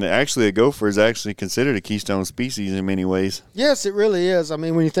 And actually, a gopher is actually considered a keystone species in many ways. Yes, it really is. I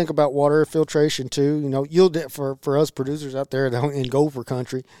mean, when you think about water filtration too, for us producers out there in gopher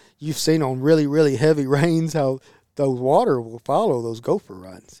country, you've seen on really, really heavy rains how those water will follow those gopher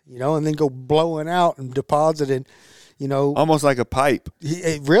runs, and then go blowing out and deposit in, almost like a pipe.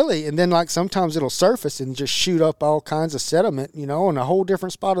 Really, and then like sometimes it'll surface and just shoot up all kinds of sediment, in a whole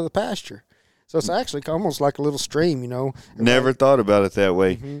different spot of the pasture. So it's actually almost like a little stream, Never thought about it that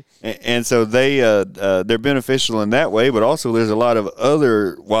way. Mm-hmm. And so they're beneficial in that way, but also there's a lot of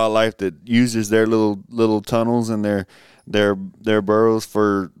other wildlife that uses their little tunnels and their burrows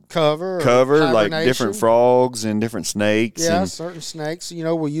for cover, like different frogs and different snakes. Yeah, certain snakes,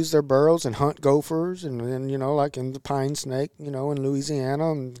 will use their burrows and hunt gophers, and then, like in the pine snake, in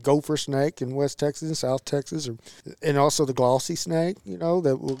Louisiana, and gopher snake in West Texas and South Texas, and also the glossy snake,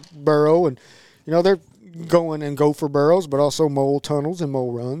 that will burrow, and, they're going in gopher burrows, but also mole tunnels and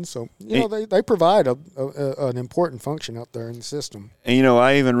mole runs. So, they provide an important function out there in the system. And,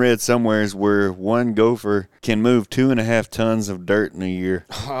 I even read somewheres where one gopher can move 2.5 tons of dirt in a year.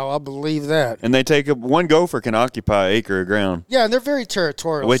 Oh, I believe that. And they take one gopher can occupy an acre of ground. Yeah, and they're very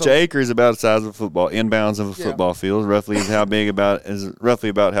territorial. Which an acre is about the size of a football, inbounds of a football field, roughly about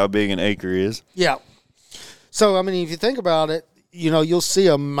how big an acre is. Yeah. So, I mean, if you think about it, you'll see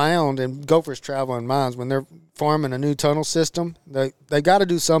a mound, and gophers travel in mounds. When they're farming a new tunnel system, they got to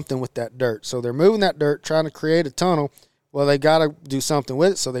do something with that dirt. So they're moving that dirt, trying to create a tunnel. Well, they got to do something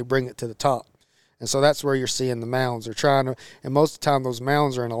with it, so they bring it to the top. And so that's where you're seeing the mounds. They're trying to, and most of the time those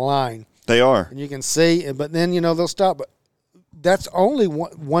mounds are in a line. They are. And you can see, but then, they'll stop. But that's only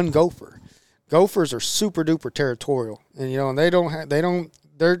one gopher. Gophers are super duper territorial, and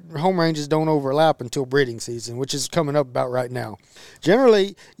their home ranges don't overlap until breeding season, which is coming up about right now.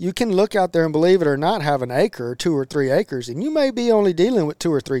 Generally, you can look out there and, believe it or not, have an acre or 2 or 3 acres, and you may be only dealing with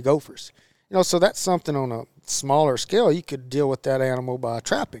 2 or 3 gophers. So that's something on a smaller scale. You could deal with that animal by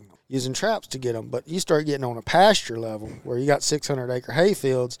trapping, using traps to get them. But you start getting on a pasture level where you got 600-acre hay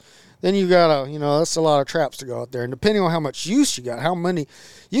fields, then you got that's a lot of traps to go out there. And depending on how much use you got,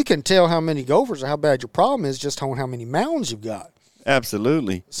 you can tell how many gophers or how bad your problem is just on how many mounds you've got.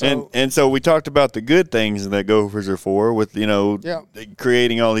 Absolutely. And so we talked about the good things that gophers are for, with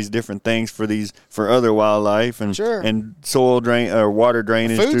creating all these different things for other wildlife, and and soil drain or water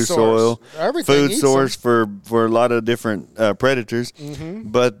drainage through soil, food source for a lot of different predators. Mm-hmm.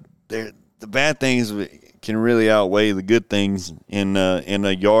 But the bad things can really outweigh the good things in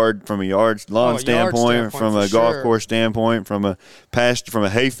a yard, from a lawn standpoint, from a golf course standpoint, from a pasture, from a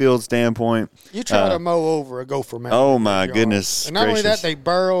hayfield standpoint. You try to mow over a gopher mound. Oh my goodness! And not only that, they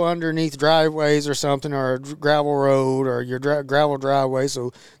burrow underneath driveways or something, or a gravel road, or your gravel driveway.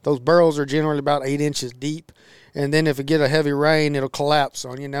 So those burrows are generally about 8 inches deep. And then if you get a heavy rain, it'll collapse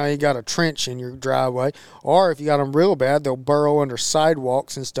on you. Now you got a trench in your driveway. Or if you got them real bad, they'll burrow under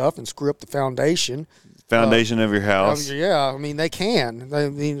sidewalks and stuff and screw up the foundation of your house. Yeah, I mean, they can.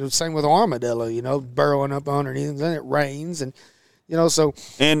 Same with armadillo, burrowing up underneath, and then it rains, and so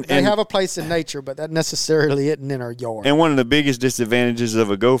they have a place in nature, but that necessarily isn't in our yard. And one of the biggest disadvantages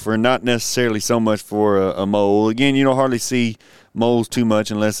of a gopher, not necessarily so much for a mole. Again, you don't hardly see moles too much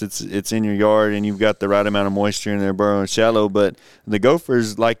unless it's in your yard and you've got the right amount of moisture and they're burrowing shallow. But the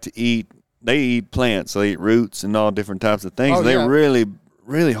gophers like to eat. They eat plants. So they eat roots and all different types of things. They really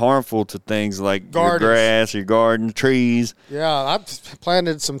really harmful to things like Gardens. your grass, your garden, trees. Yeah, I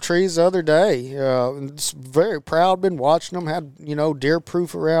planted some trees the other day. Very proud. Been watching them. Had deer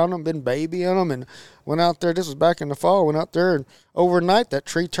proof around them. Been babying them, and went out there. This was back in the fall. Went out there, and overnight that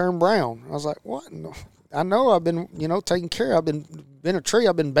tree turned brown. I was like, what? No. I know I've been taking care. I've been a tree.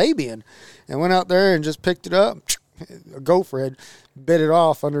 I've been babying, and went out there and just picked it up. A gopher had bit it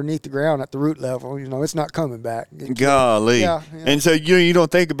off underneath the ground at the root level. It's not coming back. Golly. Yeah. And so you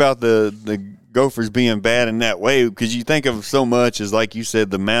don't think about the gophers being bad in that way, because you think of so much as, like you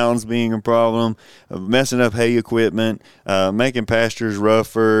said, the mounds being a problem, messing up hay equipment, making pastures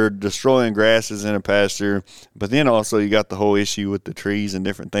rougher, destroying grasses in a pasture. But then also you got the whole issue with the trees and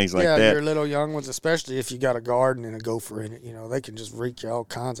different things like that. Yeah, your little young ones, especially if you got a garden and a gopher in it, they can just wreak you all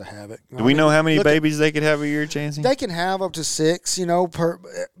kinds of havoc. Do we know how many babies they could have a year, Chancey? They can have up to 6,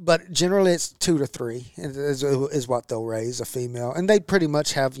 but generally it's 2 to 3 is what they'll raise, a female. And they pretty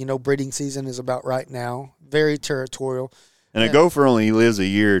much have, breeding season is about right now. Very territorial. And a gopher only lives a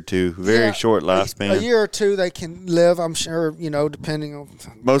year or two. Very short lifespan. A year or two they can live, I'm sure, depending on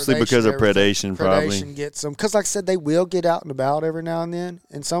mostly because of predation, probably. Predation gets them. Because, like I said, they will get out and about every now and then.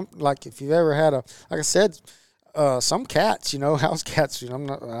 And some, like if you've ever had like I said, some cats, house cats. I'm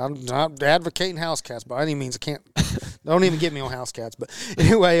not advocating house cats by any means. I can't. Don't even get me on house cats. But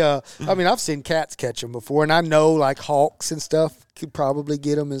anyway, I've seen cats catch them before, and I know like hawks and stuff could probably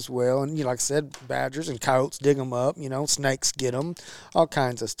get them as well. And like I said, badgers and coyotes dig them up. Snakes get them, all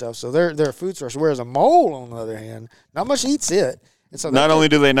kinds of stuff. So they're a food source. Whereas a mole, on the other hand, not much eats it. And so not only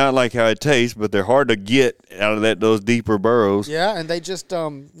do they not like how it tastes, but they're hard to get out of those deeper burrows. Yeah, and they just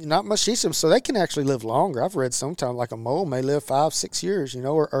not much eats them, so they can actually live longer. I've read sometimes like a mole may live 5-6 years,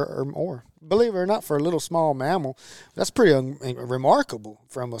 or more. Believe it or not, for a little small mammal, that's pretty remarkable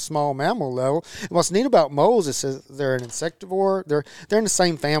from a small mammal level. And what's neat about moles is they're an insectivore. They're in the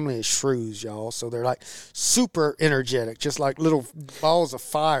same family as shrews, y'all. So they're like super energetic, just like little balls of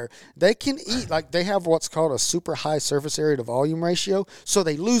fire. They can eat, like they have what's called a super high surface area to volume ratio. So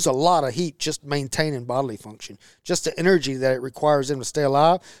they lose a lot of heat just maintaining bodily function, just the energy that it requires them to stay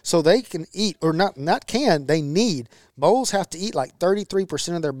alive. So they can eat, or they need. Moles have to eat like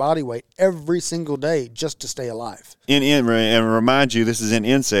 33% of their body weight every single day just to stay alive. And remind you, this is in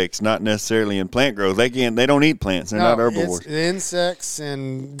insects, not necessarily in plant growth. They don't eat plants. They're not herbivores. It's insects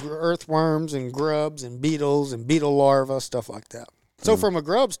and earthworms and grubs and beetles and beetle larvae, stuff like that. So from a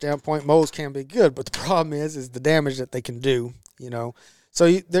grub standpoint, moles can be good, but the problem is the damage that they can do, So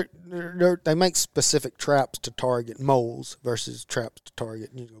they make specific traps to target moles versus traps to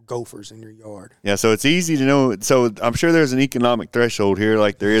target gophers in your yard. Yeah, so it's easy to know. So I'm sure there's an economic threshold here,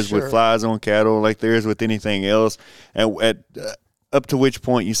 like there is with flies on cattle, like there is with anything else. And at up to which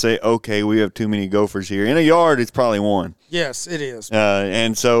point you say, okay, we have too many gophers here. In a yard, it's probably one. Yes, it is.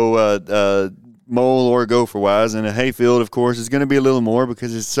 And so mole or gopher wise, in a hayfield, of course, is going to be a little more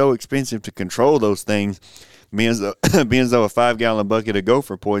because it's so expensive to control those things. Being as though a 5-gallon bucket of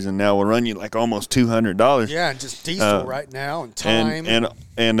gopher poison now will run you like almost $200. Yeah, and just diesel right now and time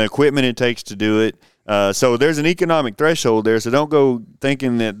and the equipment it takes to do it. So there's an economic threshold there. So don't go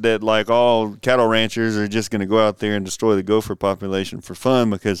thinking that like all cattle ranchers are just going to go out there and destroy the gopher population for fun,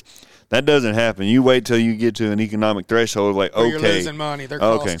 because that doesn't happen. You wait till you get to an economic threshold, like, okay, you're losing money. They're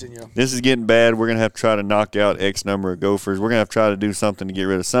costing you. This is getting bad. We're going to have to try to knock out X number of gophers. We're going to have to try to do something to get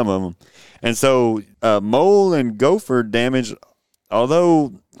rid of some of them. And so mole and gopher damage,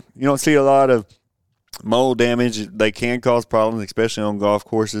 although you don't see a lot of mole damage, they can cause problems, especially on golf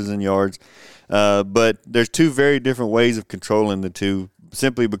courses and yards. But there's two very different ways of controlling the two,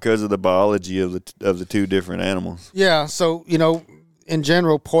 simply because of the biology of the two different animals. Yeah, so, in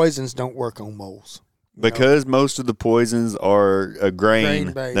general, poisons don't work on moles. Because most of the poisons are a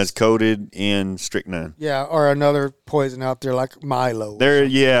grain that's coated in strychnine. Yeah, or another poison out there like Milo.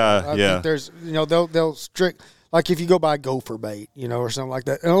 I think there's, they'll like if you go buy gopher bait, or something like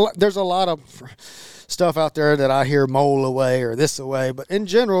that. And there's a lot of stuff out there that I hear mole away or this away. But in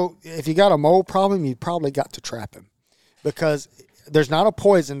general, if you got a mole problem, you probably got to trap him, because there's not a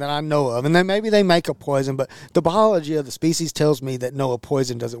poison that I know of. And then maybe they make a poison, but the biology of the species tells me that no, a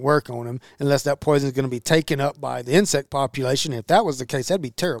poison doesn't work on them unless that poison is going to be taken up by the insect population. If that was the case, that'd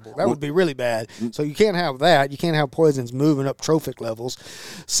be terrible. That would be really bad. So you can't have that. You can't have poisons moving up trophic levels.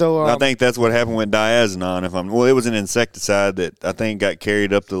 So I think that's what happened with diazinon. It was an insecticide that I think got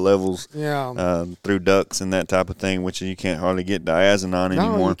carried up the levels through ducks and that type of thing, which you can't hardly get diazinon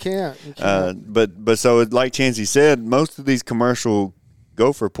anymore. No, you can't. But so like Chancey said, most of these commercial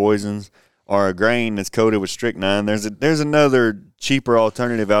gopher poisons are a grain that's coated with strychnine. There's another cheaper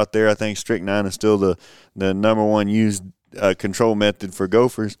alternative out there. I think strychnine is still the number one used control method for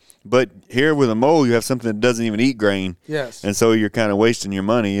gophers. But here with a mole, you have something that doesn't even eat grain. Yes. And so you're kind of wasting your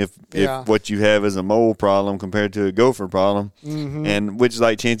money if what you have is a mole problem compared to a gopher problem. Mm-hmm. And which,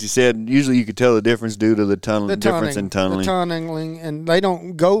 like Chancey said, usually you could tell the difference due to the difference in tunneling. The tunneling, and they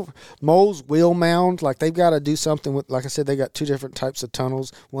don't go. Moles will mound, like they've got to do something with. Like I said, they got two different types of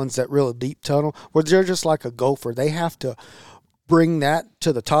tunnels. One's that real deep tunnel, where they're just like a gopher. They have to bring that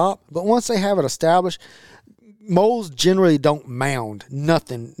to the top, but once they have it established, moles generally don't mound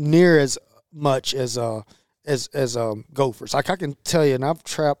nothing near as much as gophers. Like I can tell you, and I've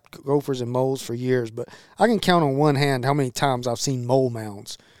trapped gophers and moles for years, but I can count on one hand how many times I've seen mole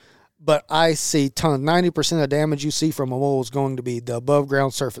mounds. But I see 90% of the damage you see from a mole is going to be the above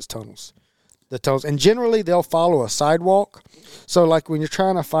ground surface tunnels. The tunnels, and generally they'll follow a sidewalk. So like when you're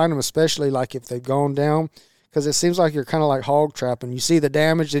trying to find them, especially like if they've gone down, because it seems like you're kind of like hog trapping. You see the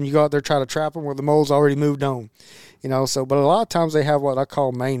damage, then you go out there try to trap them where the mole's already moved on. So but a lot of times they have what I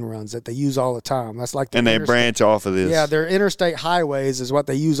call main runs that they use all the time. That's like and they branch off of this. Yeah, their interstate highways is what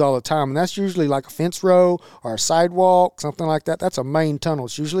they use all the time, and that's usually like a fence row or a sidewalk, something like that. That's a main tunnel.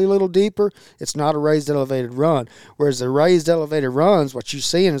 It's usually a little deeper. It's not a raised elevated run. Whereas the raised elevated runs, what you're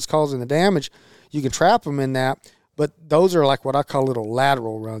seeing is causing the damage. You can trap them in that. But those are like what I call little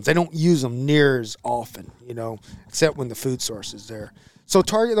lateral runs. They don't use them near as often, except when the food source is there. So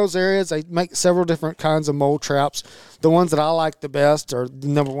target those areas. They make several different kinds of mole traps. The ones that I like the best are,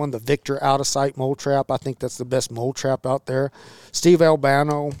 number one, the Victor out-of-sight mole trap. I think that's the best mole trap out there. Steve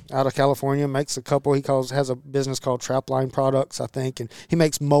Albano out of California makes a couple. He has a business called Trapline Products, I think, and he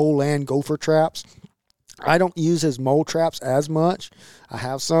makes mole and gopher traps. I don't use his mole traps as much. I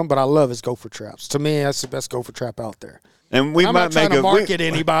have some, but I love his gopher traps. To me, that's the best gopher trap out there. And I'm not trying to market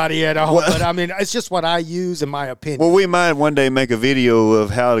anybody at all, but I mean, it's just what I use in my opinion. Well, we might one day make a video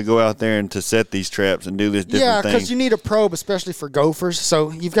of how to go out there and to set these traps and do this different thing. Yeah, because you need a probe, especially for gophers. So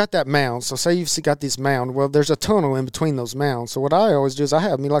you've got that mound. So say you've got this mound. Well, there's a tunnel in between those mounds. So what I always do is I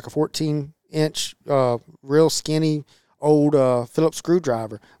have me like a 14-inch real skinny old Phillips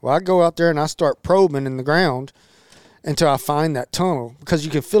screwdriver. Well, I go out there and I start probing in the ground until I find that tunnel, because you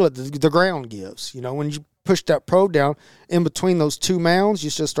can feel it, the ground gives. When you push that probe down in between those two mounds,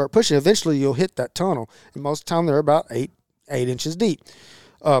 you just start pushing. Eventually, you'll hit that tunnel. And most of the time, they're about 8 inches deep,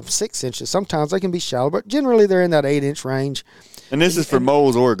 6 inches. Sometimes they can be shallow, but generally they're in that 8-inch range. And this is for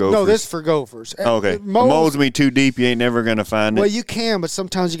moles or gophers? No, this is for gophers. Okay. Moles be too deep, you ain't never going to find it. Well, you can, but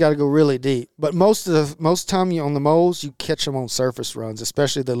sometimes you got to go really deep. But most time on the moles, you catch them on surface runs,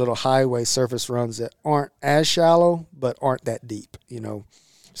 especially the little highway surface runs that aren't as shallow but aren't that deep,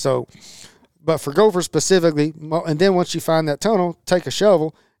 So, but for gophers specifically, and then once you find that tunnel, take a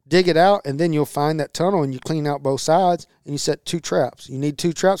shovel, dig it out, and then you'll find that tunnel and you clean out both sides and you set 2 traps. You need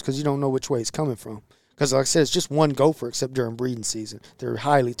 2 traps because you don't know which way it's coming from. Because like I said, it's just one gopher except during breeding season. They're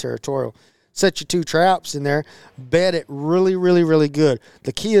highly territorial. Set your 2 traps in there, bed it really, really, really good.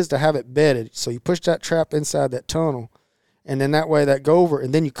 The key is to have it bedded. So you push that trap inside that tunnel, and then that way that gopher,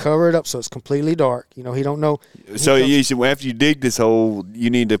 and then you cover it up so it's completely dark. He don't know. So after you dig this hole,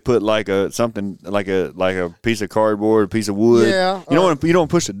 you need to put like a piece of cardboard, a piece of wood. Yeah. You don't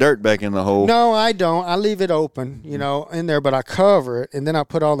push the dirt back in the hole. No, I don't. I leave it open, in there, but I cover it, and then I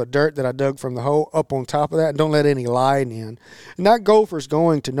put all the dirt that I dug from the hole up on top of that, and don't let any light in. And that gopher's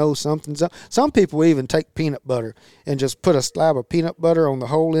going to know something's up. Some people even take peanut butter and just put a slab of peanut butter on the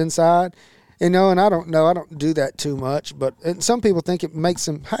hole inside. And I don't know. I don't do that too much. But some people think it makes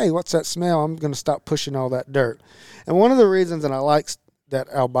them, hey, what's that smell? I'm going to stop pushing all that dirt. And one of the reasons that I like that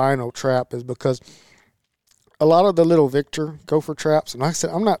albino trap is because a lot of the little Victor gopher traps, and like I said,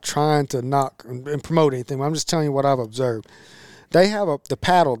 I'm not trying to knock and promote anything. But I'm just telling you what I've observed. They have the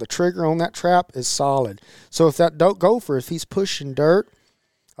paddle, the trigger on that trap is solid. So if that gopher, if he's pushing dirt,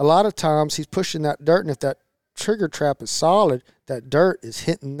 a lot of times he's pushing that dirt. And if that trigger trap is solid, that dirt is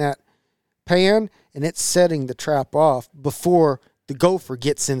hitting that pan, and it's setting the trap off before the gopher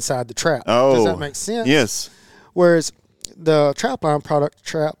gets inside the trap. Oh, does that make sense? Yes. Whereas the Trapline product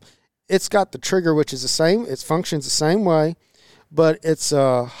trap, it's got the trigger, which is the same. It functions the same way, but it's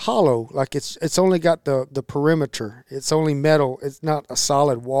hollow. Like it's only got the perimeter. It's only metal. It's not a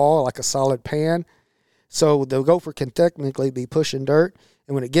solid wall like a solid pan. So the gopher can technically be pushing dirt,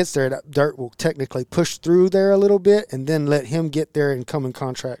 and when it gets there, that dirt will technically push through there a little bit, and then let him get there and come in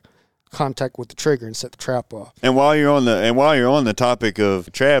contact with the trigger and set the trap off. And while you're on the topic of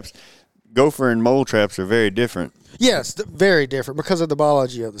traps, gopher and mole traps are very different. Yes, very different because of the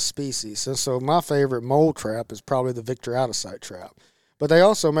biology of the species. And so my favorite mole trap is probably the Victor out-of-sight trap. But they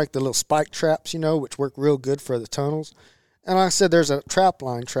also make the little spike traps, which work real good for the tunnels. And like I said, there's a trap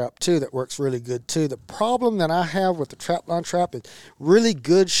line trap, too, that works really good, too. The problem that I have with the trap line trap is really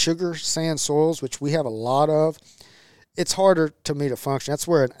good sugar sand soils, which we have a lot of. It's harder to me to function. That's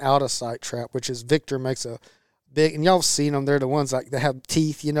where an out-of-sight trap, which is Victor makes a big, and y'all have seen them. They're the ones like that have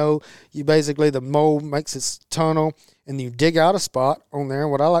teeth, You basically, the mole makes its tunnel, and you dig out a spot on there.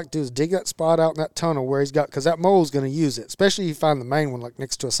 And what I like to do is dig that spot out in that tunnel where he's got, because that mole's going to use it, especially if you find the main one like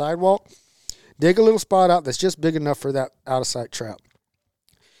next to a sidewalk. Dig a little spot out that's just big enough for that out-of-sight trap.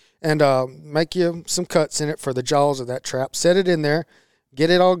 And make you some cuts in it for the jaws of that trap. Set it in there. Get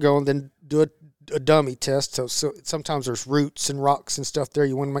it all going. Then do a dummy test. So sometimes there's roots and rocks and stuff there.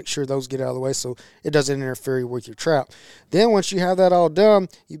 You want to make sure those get out of the way so it doesn't interfere with your trap. Then once you have that all done,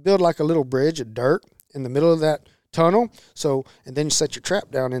 you build like a little bridge of dirt in the middle of that tunnel. And then you set your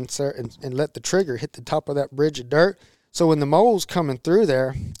trap down in there and let the trigger hit the top of that bridge of dirt. So when the mole's coming through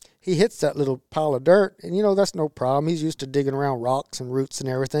there, he hits that little pile of dirt, and, that's no problem. He's used to digging around rocks and roots and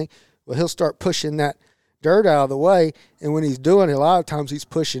everything. Well, he'll start pushing that dirt out of the way, and when he's doing it, a lot of times he's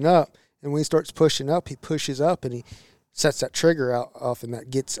pushing up. And when he starts pushing up, he pushes up, and he sets that trigger off, and that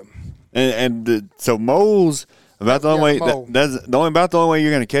gets him. So moles, about the only way the only way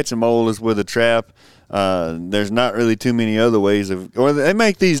you're going to catch a mole is with a trap. There's not really too many other ways or they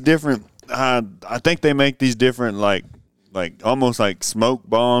make these different. I think they make these different like almost like smoke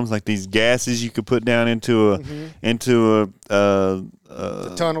bombs, like these gases you could put down into a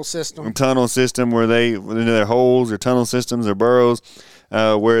tunnel system. Tunnel system where into their holes or tunnel systems or burrows,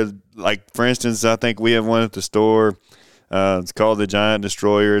 where, like, for instance, I think we have one at the store. It's called the Giant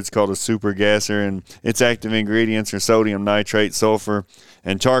Destroyer. It's called a super gasser, and its active ingredients are sodium nitrate, sulfur,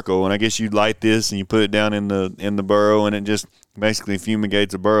 and charcoal. And I guess you light this and you put it down in the burrow, and it just basically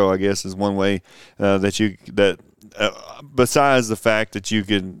fumigates a burrow, I guess, is one way besides the fact that you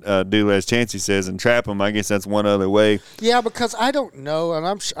could do as Chancey says and trap them. I guess that's one other way. Yeah, because I don't know,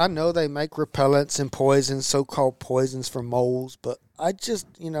 and I know they make repellents and poisons, so-called poisons for moles, but I just,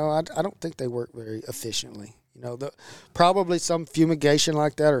 I don't think they work very efficiently. Probably some fumigation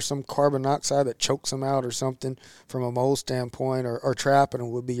like that, or some carbon dioxide that chokes them out or something from a mole standpoint, or trapping them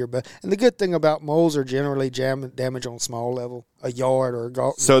would be your best. And the good thing about moles are generally damage on small level, a yard or a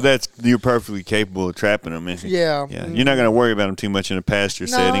golf. So you're perfectly capable of trapping them. Yeah. Mm-hmm. You're not going to worry about them too much in a pasture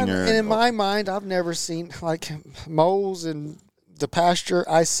setting. And in my mind, I've never seen like moles in the pasture.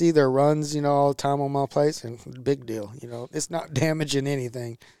 I see their runs, all the time on my place, and big deal. It's not damaging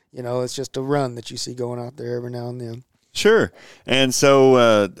anything. It's just a run that you see going out there every now and then. Sure. And so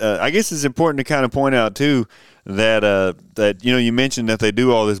I guess it's important to kind of point out, too, that you mentioned that they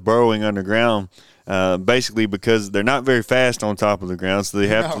do all this burrowing underground, basically because they're not very fast on top of the ground. So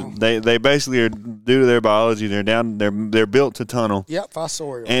they basically are, due to their biology, they're built to tunnel. Yep,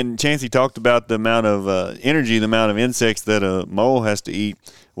 fossorial. And Chancey talked about the amount of energy, the amount of insects that a mole has to eat.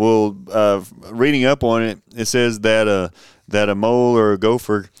 Well, reading up on it, it says that a mole or a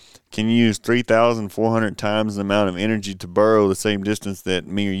gopher can use 3,400 times the amount of energy to burrow the same distance that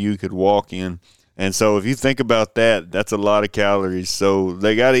me or you could walk in. And so if you think about that, that's a lot of calories. So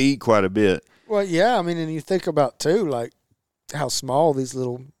they got to eat quite a bit. Well, yeah. I mean, and you think about, too, like how small these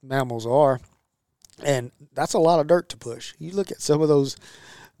little mammals are. And that's a lot of dirt to push. You look at some of those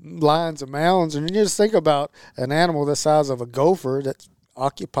lines of mounds, and you just think about an animal the size of a gopher that's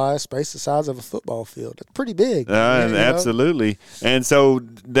occupy a space the size of a football field. It's pretty big. Absolutely. And so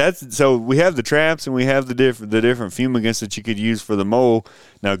we have the traps and we have the different fumigants that you could use for the mole.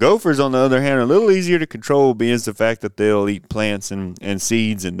 Now gophers, on the other hand, are a little easier to control, being the fact that they'll eat plants and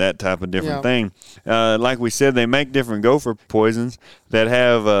seeds and that type of different thing. Like we said, they make different gopher poisons that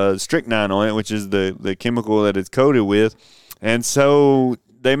have strychnine on it, which is the chemical that it's coated with. And so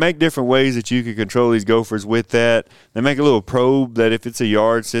they make different ways that you can control these gophers with that. They make a little probe that if it's a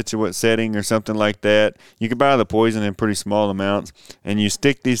yard setting or something like that, you can buy the poison in pretty small amounts, and you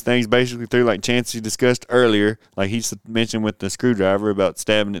stick these things basically through, like Chancey discussed earlier, like he mentioned with the screwdriver about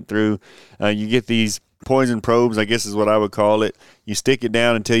stabbing it through. You get these poison probes, I guess is what I would call it. You stick it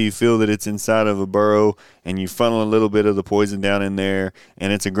down until you feel that it's inside of a burrow, and you funnel a little bit of the poison down in there,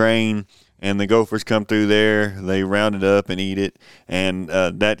 and it's a grain. And the gophers come through there, they round it up and eat it, and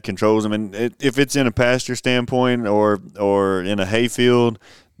that controls them. And if it's in a pasture standpoint or in a hayfield,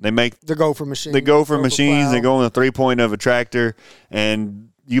 they make the gopher machine. The gopher machines, plow. They go on the 3-point of a tractor, and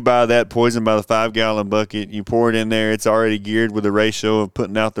you buy that poison by the 5-gallon bucket. You pour it in there. It's already geared with a ratio of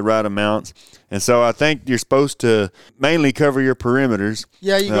putting out the right amounts. And so I think you're supposed to mainly cover your perimeters.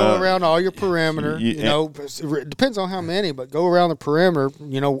 Yeah, you go around all your perimeter. It depends on how many, but go around the perimeter,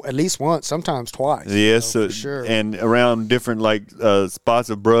 at least once, sometimes twice. Yes, for sure. And around different spots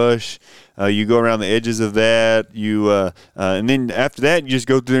of brush, You go around the edges of that. And then after that, you just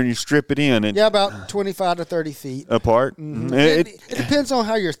go through and you strip it in. And about 25 to 30 feet apart. Mm-hmm. It depends on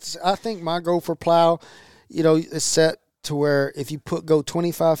how I think my Gopher plow, is set to where if you go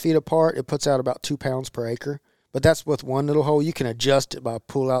 25 feet apart, it puts out about 2 pounds per acre. But that's with one little hole. You can adjust it by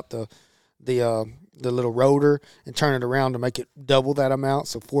pull out the little rotor and turn it around to make it double that amount,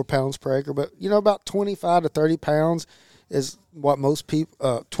 so 4 pounds per acre. But about 25 to 30 pounds is what most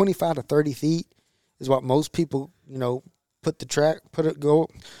people. 25 to 30 feet is what most people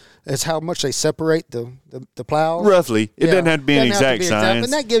is how much they separate the plows. Roughly. It doesn't have to be an exact science.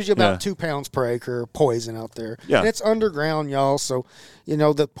 And that gives you about 2 pounds per acre of poison out there. Yeah. And it's underground, y'all, so,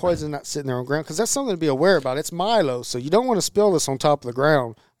 the poison's not sitting there on the ground, because that's something to be aware about. It's milo, so you don't want to spill this on top of the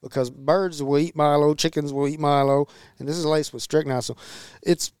ground, because birds will eat milo, chickens will eat milo, and this is laced with strychnine. So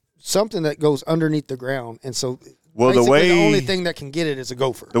it's something that goes underneath the ground. And so the only thing that can get it is a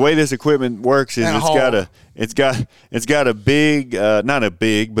Gopher. The way this equipment works is it's got a big, not a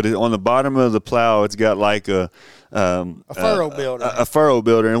big, but on the bottom of the plow, it's got like a furrow builder. A furrow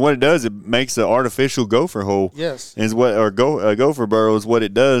builder, and what it does, it makes an artificial gopher hole. Yes, gopher burrow is what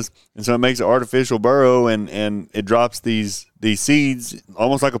it does, and so it makes an artificial burrow, and it drops these seeds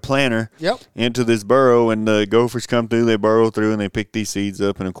almost like a planter. Yep. Into this burrow, and the gophers come through, they burrow through, and they pick these seeds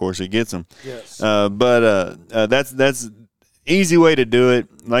up, and of course it gets them. Yes. But that's easy way to do it.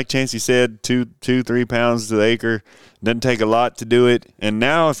 Like Chancey said, 2-3 pounds to the acre. Doesn't take a lot to do it. And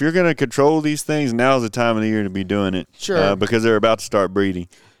now, if you're going to control these things, now's the time of the year to be doing it. Sure. Because they're about to start breeding.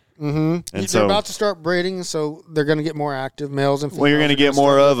 Mm-hmm. And they're about to start breeding, so they're going to get more active males and females. Well, you're going to get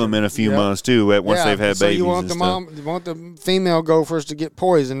more of them in a few months too. Once they've had babies. You want you want the female gophers to get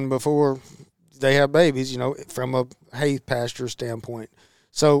poisoned before they have babies. From a hay pasture standpoint.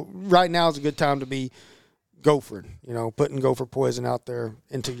 So right now is a good time to be gophering. Putting gopher poison out there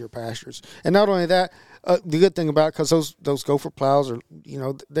into your pastures. And not only that, the good thing about it, because those gopher plows are,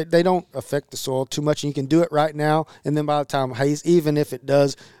 they don't affect the soil too much, and you can do it right now, and then by the time hay, even if it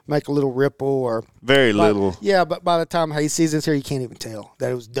does make a little ripple or very little, but by the time hay season's here, you can't even tell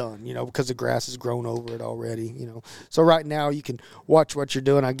that it was done, because the grass has grown over it already, So right now you can watch what you're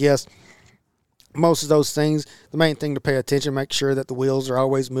doing, I guess. Most of those things, the main thing to pay attention, make sure that the wheels are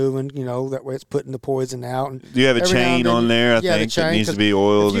always moving, that way it's putting the poison out. And do you have a chain on there, I think, that needs to be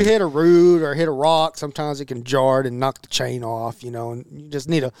oiled? If you hit a root or hit a rock, sometimes it can jar it and knock the chain off, and you just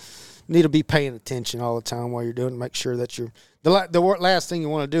need to be paying attention all the time while you're doing it. Make sure that the last thing you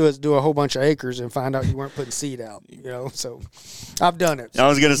want to do is do a whole bunch of acres and find out you weren't putting seed out, So I've done it. I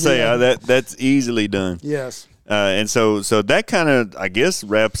was going to say, that's easily done. Yes. And so that kind of, I guess,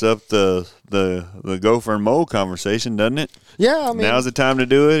 wraps up the gopher and mole conversation, doesn't it? Yeah, now's the time to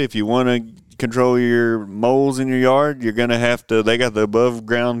do it. If you want to control your moles in your yard, you're gonna have to. They got the above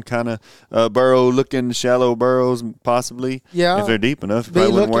ground kind of burrow-looking shallow burrows, possibly. Yeah, if they're deep enough, you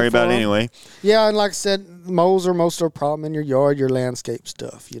probably wouldn't worry about it anyway. Yeah, and like I said, moles are most of the problem in your yard, your landscape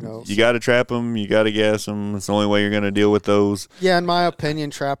stuff. You got to trap them, you got to gas them. It's the only way you're gonna deal with those. Yeah, in my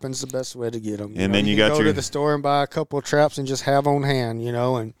opinion, trapping's the best way to get them. And then you got go to the store and buy a couple of traps and just have on hand,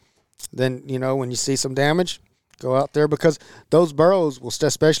 and then when you see some damage, go out there, because those burrows will stay,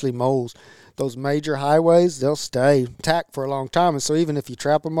 especially moles. Those major highways, they'll stay intact for a long time. And so even if you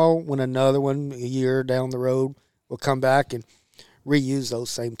trap a mole, when another one a year down the road will come back and reuse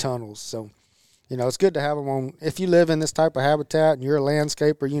those same tunnels. So, it's good to have them on. If you live in this type of habitat and you're a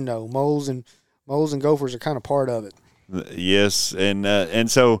landscaper, moles and gophers are kind of part of it. Yes,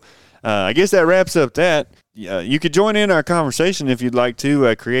 and so I guess that wraps up that. You could join in our conversation if you'd like to.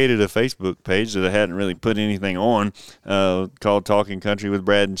 I created a Facebook page that I hadn't really put anything on called Talking Country with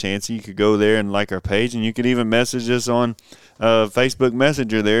Brad and Chancey. You could go there and like our page, and you could even message us on Facebook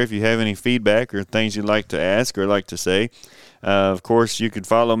Messenger there if you have any feedback or things you'd like to ask or like to say. Of course, you could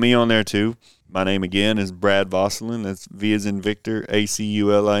follow me on there too. My name again is Brad Vosselin. That's V as in Victor,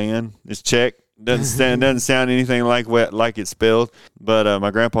 Aculin. It's Czech. Doesn't sound anything like it's spelled. But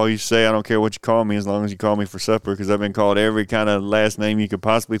my grandpa used to say, I don't care what you call me as long as you call me for supper, because I've been called every kind of last name you could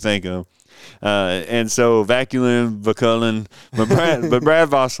possibly think of. And so Vaculin, Vaculin, but Brad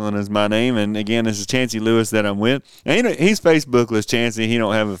Vosselin is my name. And again, this is Chancey Lewis that I'm with. And he's Facebookless, Chancey. He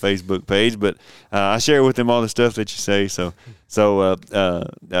don't have a Facebook page, but I share with him all the stuff that you say. So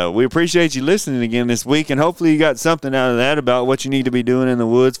we appreciate you listening again this week, and hopefully you got something out of that about what you need to be doing in the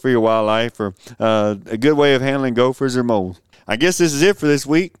woods for your wildlife, or a good way of handling gophers or moles. I guess this is it for this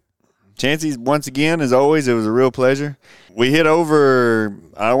week. Chancey, once again, as always, it was a real pleasure. We hit over,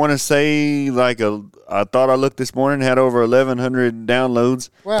 I want to say, I thought I looked this morning, had over 1,100 downloads.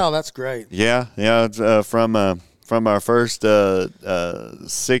 Wow, that's great. Yeah, it's, from from our first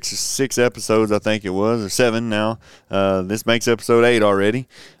six episodes, I think it was, or 7 now. This makes episode 8 already,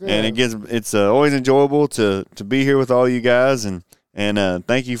 and it's always enjoyable to be here with all you guys, and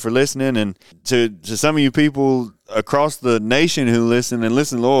thank you for listening. And to some of you people across the nation who listen and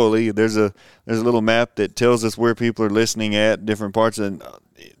listen loyally, there's a little map that tells us where people are listening at different parts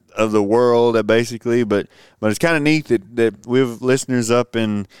of the world, basically. But it's kind of neat that we have listeners up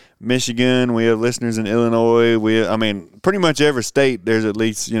in Michigan, we have listeners in Illinois, pretty much every state there's at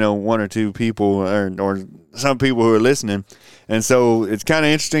least 1 or 2 people or some people who are listening. And so it's kind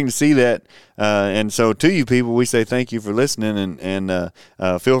of interesting to see that. And so to you people, we say thank you for listening, and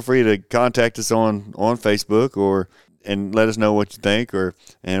feel free to contact us on Facebook and let us know what you think,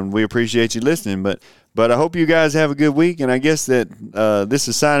 and we appreciate you listening. But I hope you guys have a good week, and I guess that this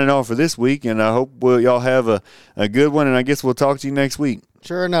is signing off for this week, and I hope y'all have a good one, and I guess we'll talk to you next week.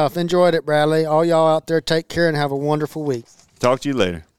 Sure enough. Enjoyed it, Bradley. All y'all out there, take care and have a wonderful week. Talk to you later.